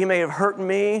offended me. He may have hurt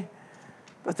me.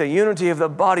 But the unity of the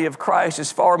body of Christ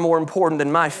is far more important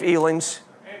than my feelings.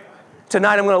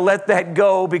 Tonight I'm going to let that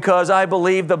go because I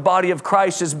believe the body of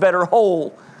Christ is better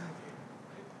whole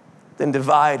than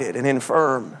divided and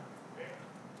infirm.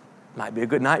 Might be a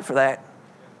good night for that.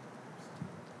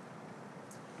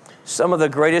 Some of the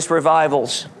greatest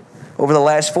revivals over the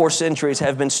last 4 centuries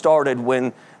have been started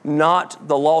when not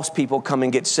the lost people come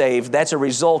and get saved. That's a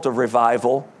result of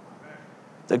revival.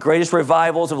 The greatest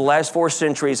revivals of the last 4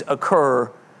 centuries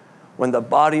occur when the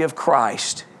body of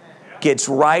Christ gets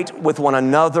right with one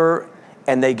another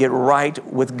and they get right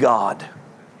with God.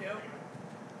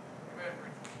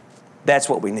 That's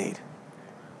what we need.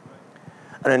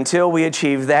 And until we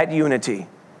achieve that unity,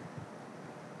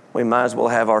 we might as well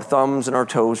have our thumbs and our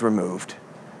toes removed.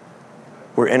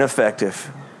 We're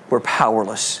ineffective. We're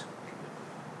powerless.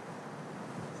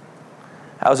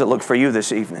 How does it look for you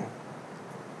this evening?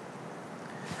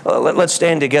 Let's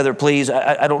stand together, please.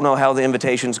 I don't know how the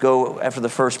invitations go after the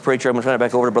first preacher. I'm going to turn it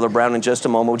back over to Brother Brown in just a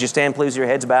moment. Would you stand, please, with your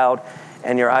heads bowed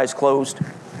and your eyes closed?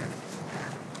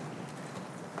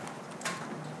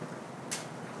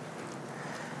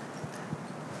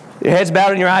 Your heads bowed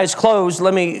and your eyes closed.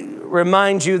 Let me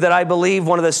remind you that I believe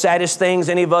one of the saddest things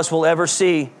any of us will ever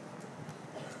see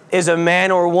is a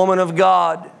man or a woman of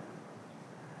God,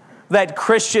 that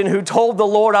Christian who told the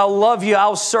Lord, I'll love you,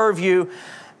 I'll serve you.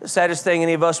 The saddest thing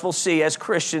any of us will see as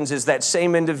Christians is that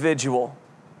same individual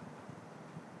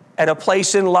at a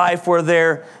place in life where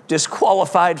they're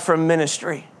disqualified from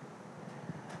ministry.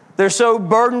 They're so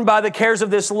burdened by the cares of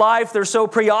this life. They're so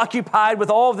preoccupied with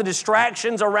all of the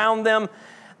distractions around them.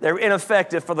 They're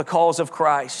ineffective for the cause of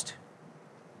Christ.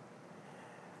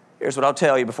 Here's what I'll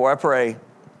tell you before I pray.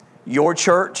 Your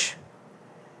church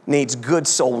needs good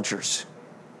soldiers.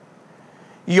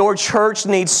 Your church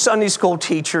needs Sunday school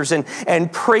teachers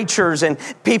and preachers and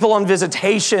people on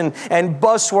visitation and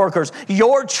bus workers.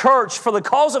 Your church, for the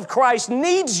cause of Christ,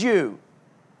 needs you.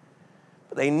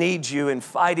 But they need you in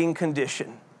fighting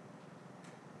condition.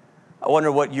 I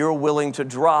wonder what you're willing to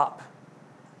drop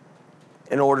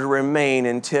in order to remain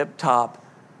in tip-top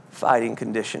fighting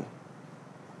condition.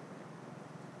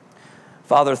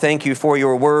 Father, thank you for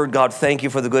your word. God, thank you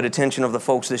for the good attention of the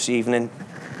folks this evening.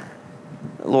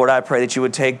 Lord, I pray that you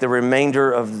would take the remainder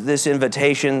of this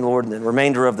invitation, Lord, and the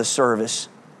remainder of the service.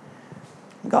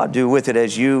 God, do with it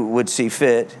as you would see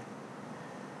fit.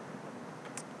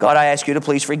 God, I ask you to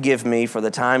please forgive me for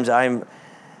the times I've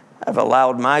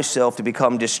allowed myself to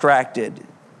become distracted,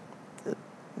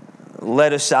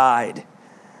 led aside.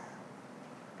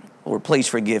 Lord, please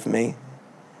forgive me.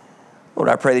 Lord,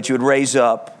 I pray that you would raise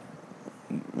up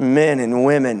men and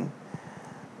women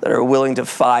that are willing to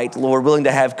fight, Lord, willing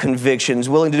to have convictions,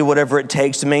 willing to do whatever it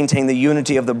takes to maintain the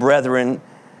unity of the brethren,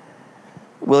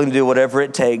 willing to do whatever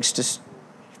it takes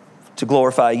to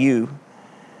glorify you.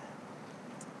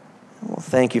 Well,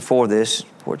 thank you for this.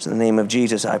 For it's in the name of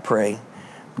Jesus I pray.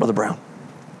 Brother Brown.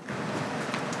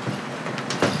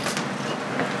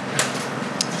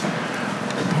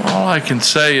 All I can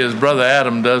say is Brother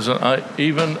Adam doesn't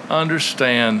even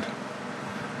understand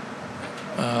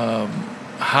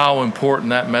how important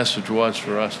that message was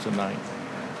for us tonight.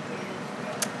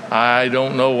 I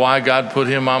don't know why God put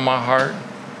him on my heart,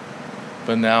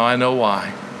 but now I know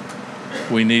why.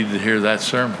 We needed to hear that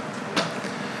sermon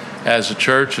as a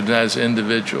church and as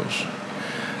individuals.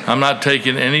 I'm not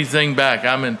taking anything back.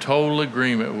 I'm in total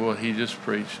agreement with what he just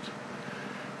preached.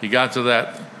 He got to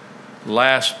that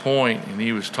last point, and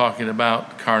he was talking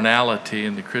about carnality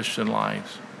in the Christian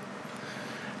lives.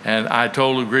 And I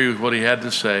totally agree with what he had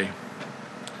to say.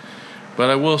 But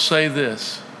I will say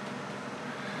this.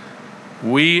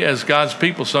 We as God's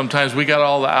people, sometimes we got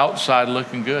all the outside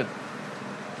looking good.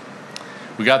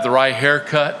 We got the right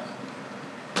haircut,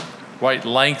 right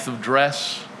length of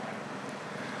dress,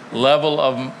 level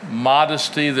of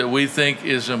modesty that we think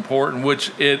is important,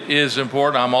 which it is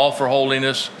important. I'm all for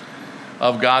holiness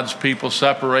of God's people,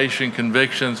 separation,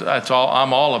 convictions. That's all.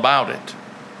 I'm all about it.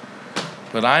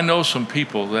 But I know some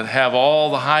people that have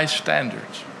all the high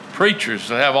standards, preachers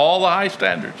that have all the high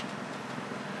standards,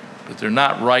 but they're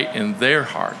not right in their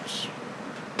hearts.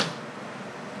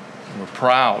 We're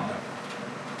proud.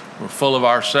 We're full of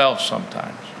ourselves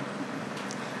sometimes.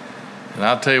 And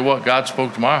I'll tell you what, God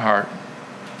spoke to my heart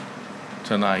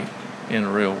tonight in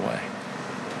a real way.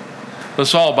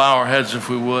 Let's all bow our heads if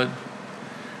we would.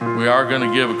 We are going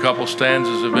to give a couple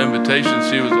stanzas of invitation,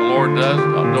 see what the Lord does.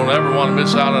 Don't ever want to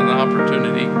miss out on an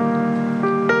opportunity.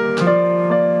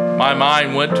 My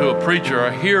mind went to a preacher,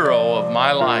 a hero of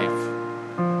my life,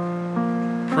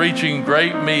 preaching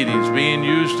great meetings, being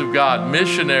used of God,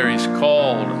 missionaries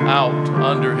called out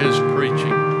under his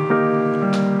preaching.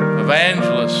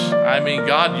 Evangelists,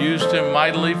 God used him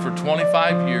mightily for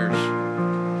 25 years.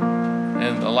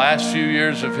 In the last few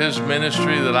years of his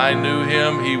ministry that I knew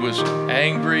him, he was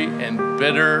angry and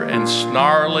bitter and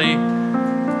snarly,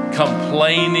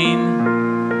 complaining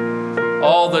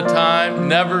all the time,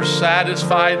 never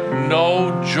satisfied,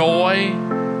 no joy,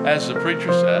 as the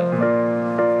preacher said.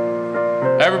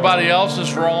 Everybody else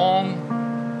is wrong.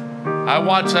 I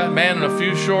watched that man in a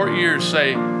few short years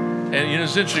say, and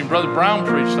it's interesting, Brother Brown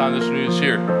preached on this when he was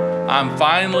here, I'm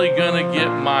finally going to get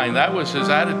mine. That was his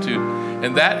attitude.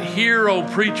 And that hero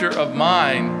preacher of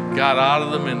mine got out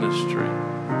of the ministry.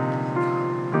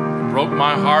 It broke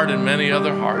my heart and many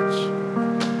other hearts.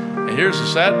 And here's the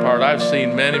sad part. I've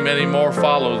seen many, many more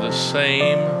follow the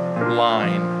same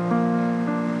line.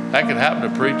 That could happen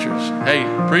to preachers. Hey,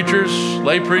 preachers,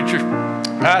 lay preachers,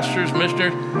 pastors,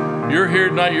 missionaries, you're here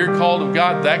tonight, you're called of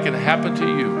God. That can happen to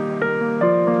you.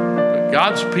 But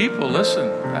God's people, listen,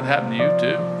 that happened to you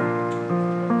too.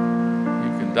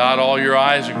 Dot all your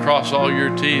I's and cross all your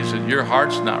T's, and your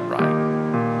heart's not right.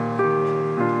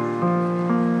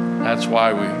 That's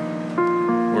why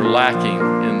we're lacking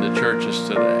in the churches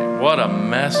today. What a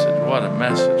message, what a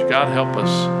message. God help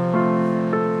us.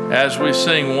 As we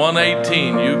sing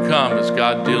 118, you come as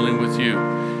God dealing with you.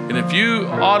 And if you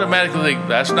automatically think,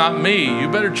 that's not me, you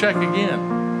better check again.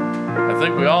 I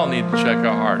think we all need to check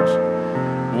our hearts.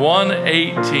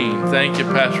 118. Thank you,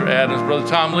 Pastor Adams. Brother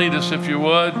Tom, lead us if you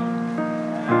would.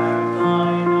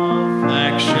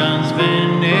 Affections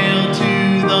been nailed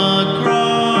to the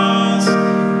cross.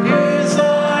 Is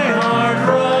thy heart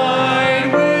right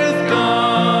with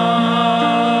God?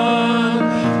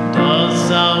 Dost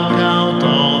thou count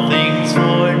all things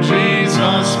for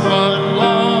Jesus but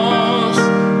loss?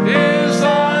 Is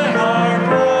thy heart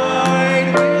right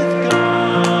with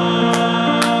God?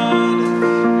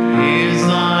 Is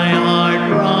thy heart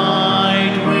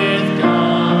right with God?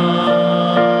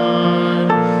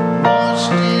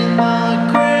 Washed in the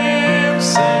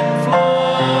crimson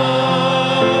flood,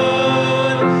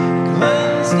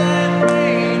 cleansed and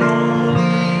made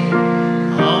holy,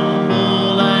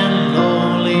 humble and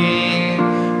lowly,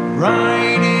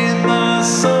 right in the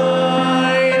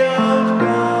sight of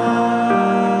God.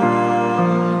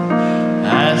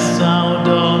 Hast thou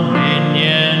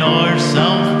dominion o'er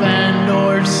self and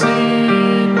o'er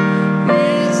sin?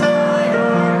 Is thy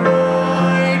heart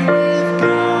right with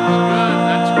God?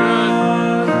 That's good.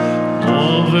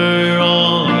 Over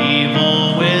all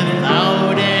evil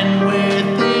without and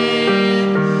within,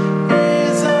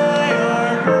 is thy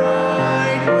heart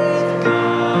right with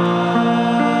God?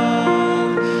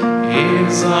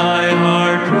 Is thy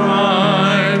heart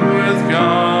right with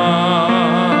God?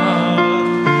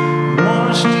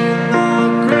 Washed in the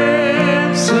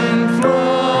crimson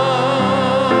flood,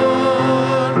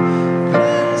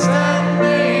 cleansed and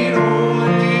made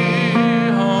holy,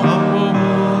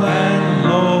 humble and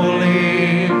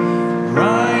lowly,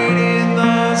 right in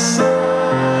the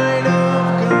sight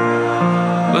of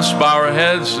God. Let's bow our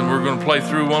heads and we're going to play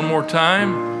through one more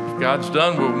time. If God's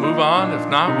done, we'll move on. If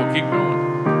not, we'll keep going.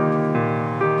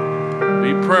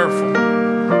 Be prayerful.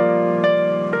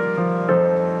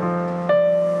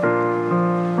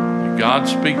 Did God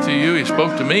speak to you? He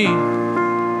spoke to me.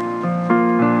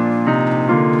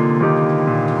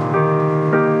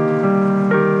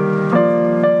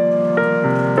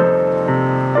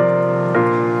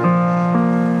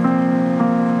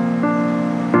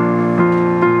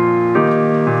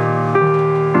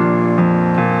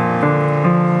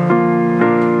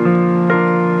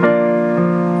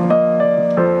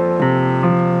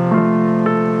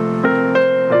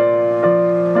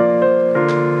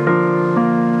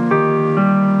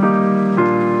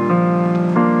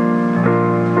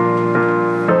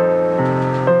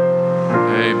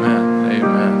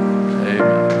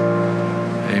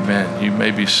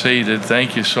 Be seated.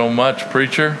 Thank you so much,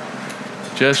 preacher.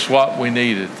 Just what we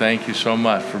needed. Thank you so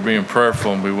much for being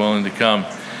prayerful and be willing to come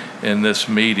in this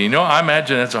meeting. You know, I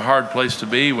imagine that's a hard place to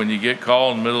be when you get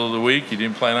called in the middle of the week. You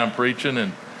didn't plan on preaching,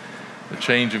 and a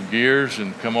change of gears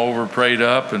and come over prayed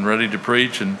up and ready to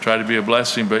preach and try to be a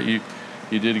blessing, but you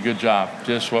did a good job.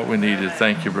 Just what we needed.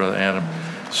 Thank you, Brother Adam,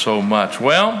 so much.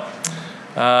 Well,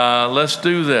 let's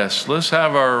do this. Let's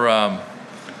have our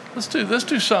let's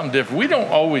do something different. We don't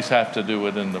always have to do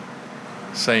it in the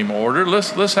same order.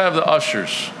 Let's have the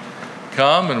ushers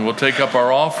come, and we'll take up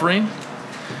our offering.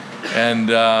 And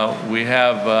we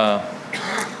have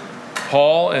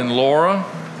Paul and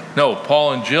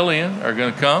Jillian are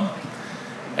going to come,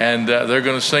 and they're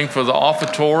going to sing for the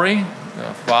offertory,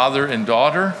 father and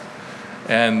daughter,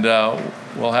 and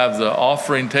we'll have the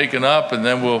offering taken up, and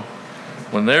then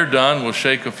when they're done, we'll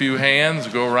shake a few hands,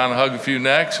 go around and hug a few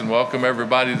necks, and welcome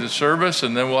everybody to service,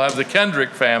 and then we'll have the Kendrick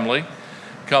family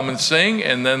come and sing,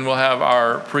 and then we'll have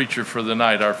our preacher for the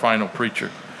night, our final preacher.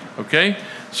 Okay?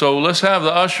 So let's have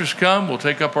the ushers come. We'll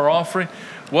take up our offering.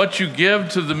 What you give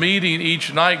to the meeting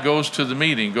each night goes to the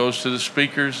meeting, goes to the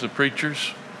speakers, the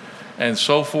preachers, and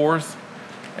so forth.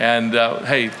 And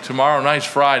hey, tomorrow night's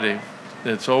Friday.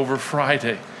 It's over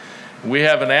Friday. We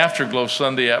have an Afterglow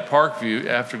Sunday at Parkview,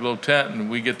 Afterglow tent, and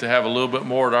we get to have a little bit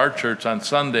more at our church on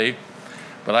Sunday.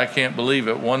 But I can't believe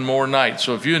it, one more night.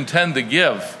 So if you intend to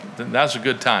give, then that's a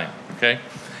good time, okay?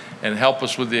 And help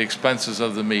us with the expenses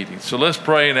of the meeting. So let's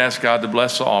pray and ask God to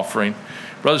bless the offering.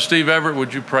 Brother Steve Everett,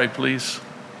 would you pray, please?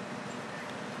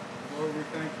 Lord, we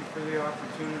thank you for the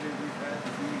opportunity we've had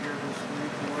to be here this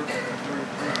week, Lord. We're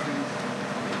preaching.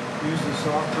 Use this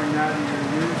offering out of your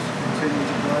use. Continue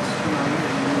to bless tonight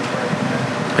and move right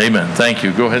now. Amen. Thank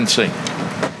you. Go ahead and sing.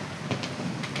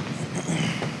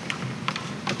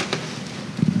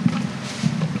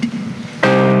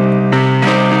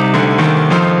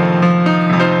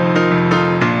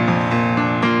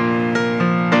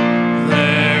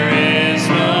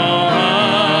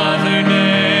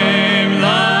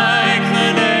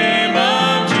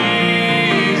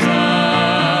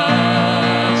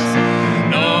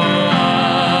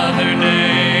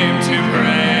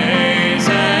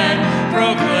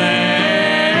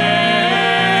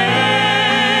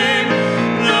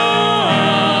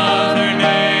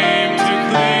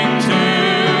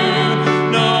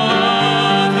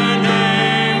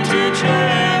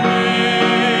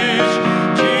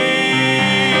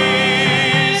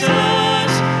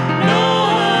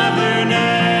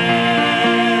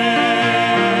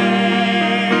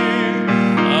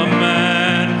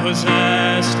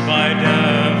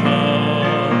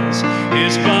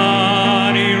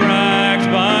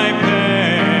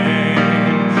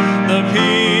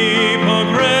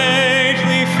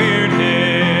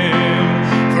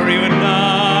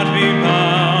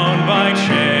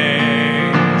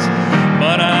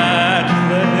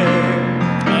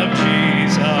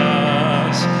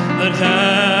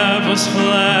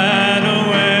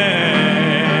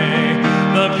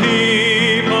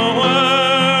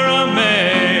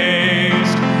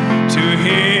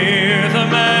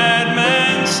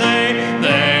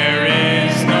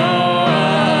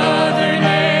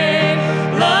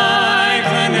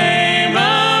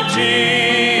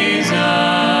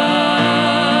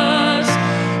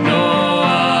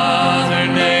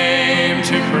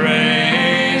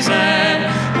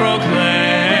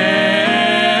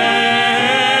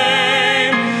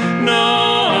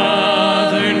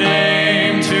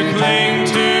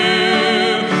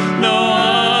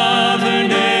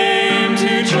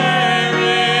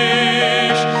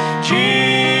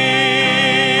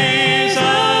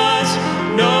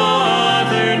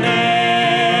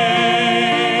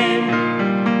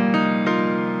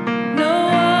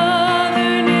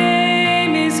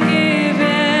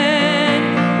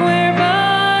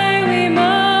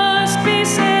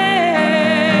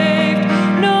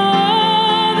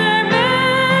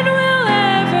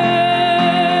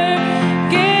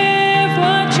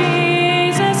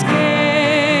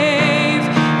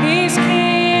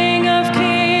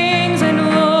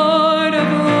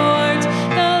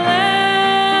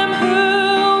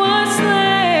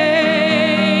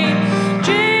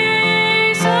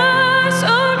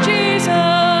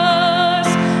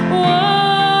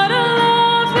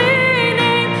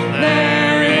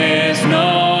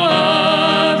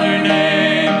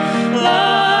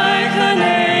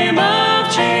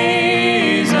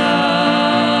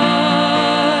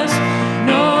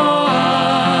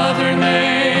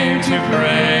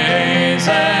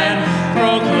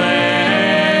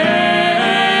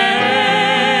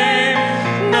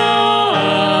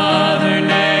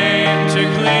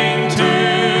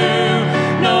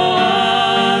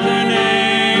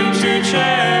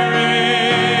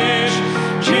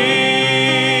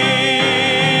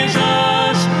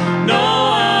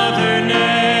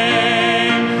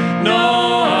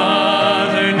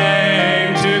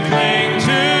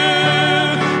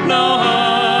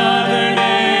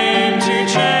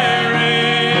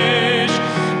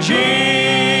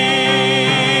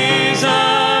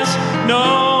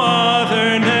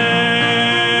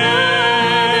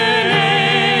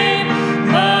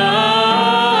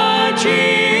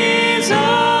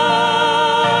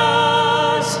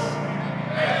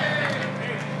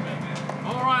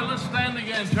 let's stand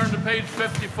again. Turn to page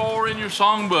 54 in your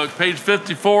songbook. Page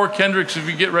 54. Kendricks, if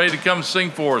you get ready to come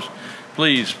sing for us,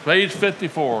 please. Page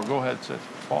 54. Go ahead, sis.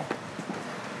 Paul.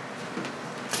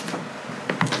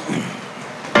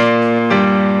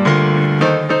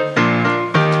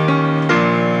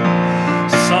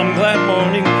 Some glad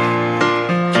morning,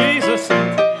 Jesus.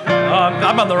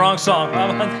 I'm on the wrong song.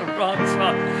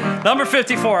 Number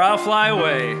 54, I'll fly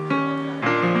away.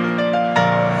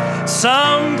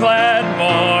 Some glad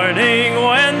morning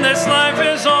when this life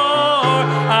is o'er,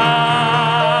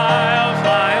 I'll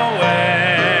fly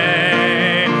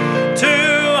away to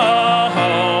a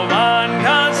home on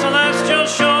God's celestial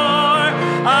shore.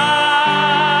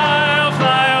 I'll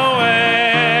fly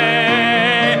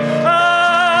away.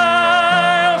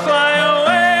 I'll fly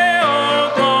away,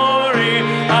 oh glory.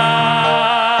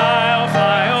 I'll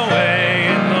fly away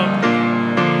in the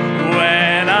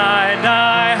when I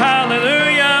die.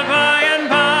 Hallelujah. By and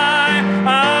by,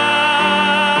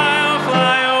 I'll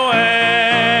fly away.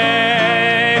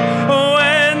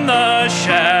 When the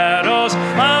shadows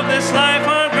of this life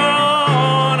are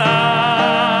gone,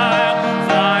 I'll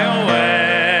fly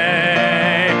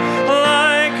away.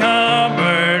 Like a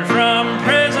bird from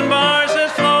prison bars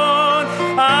has flown,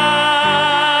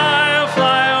 I'll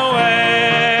fly away.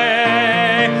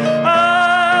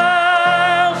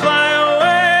 I'll fly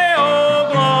away, oh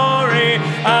glory.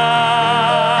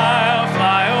 I'll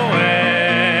fly away.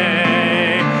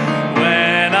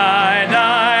 When I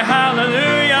die,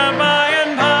 hallelujah, by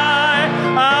and by,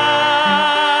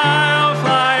 I'll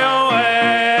fly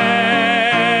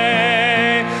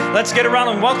away. Let's get around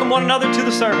and welcome one another to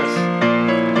the service.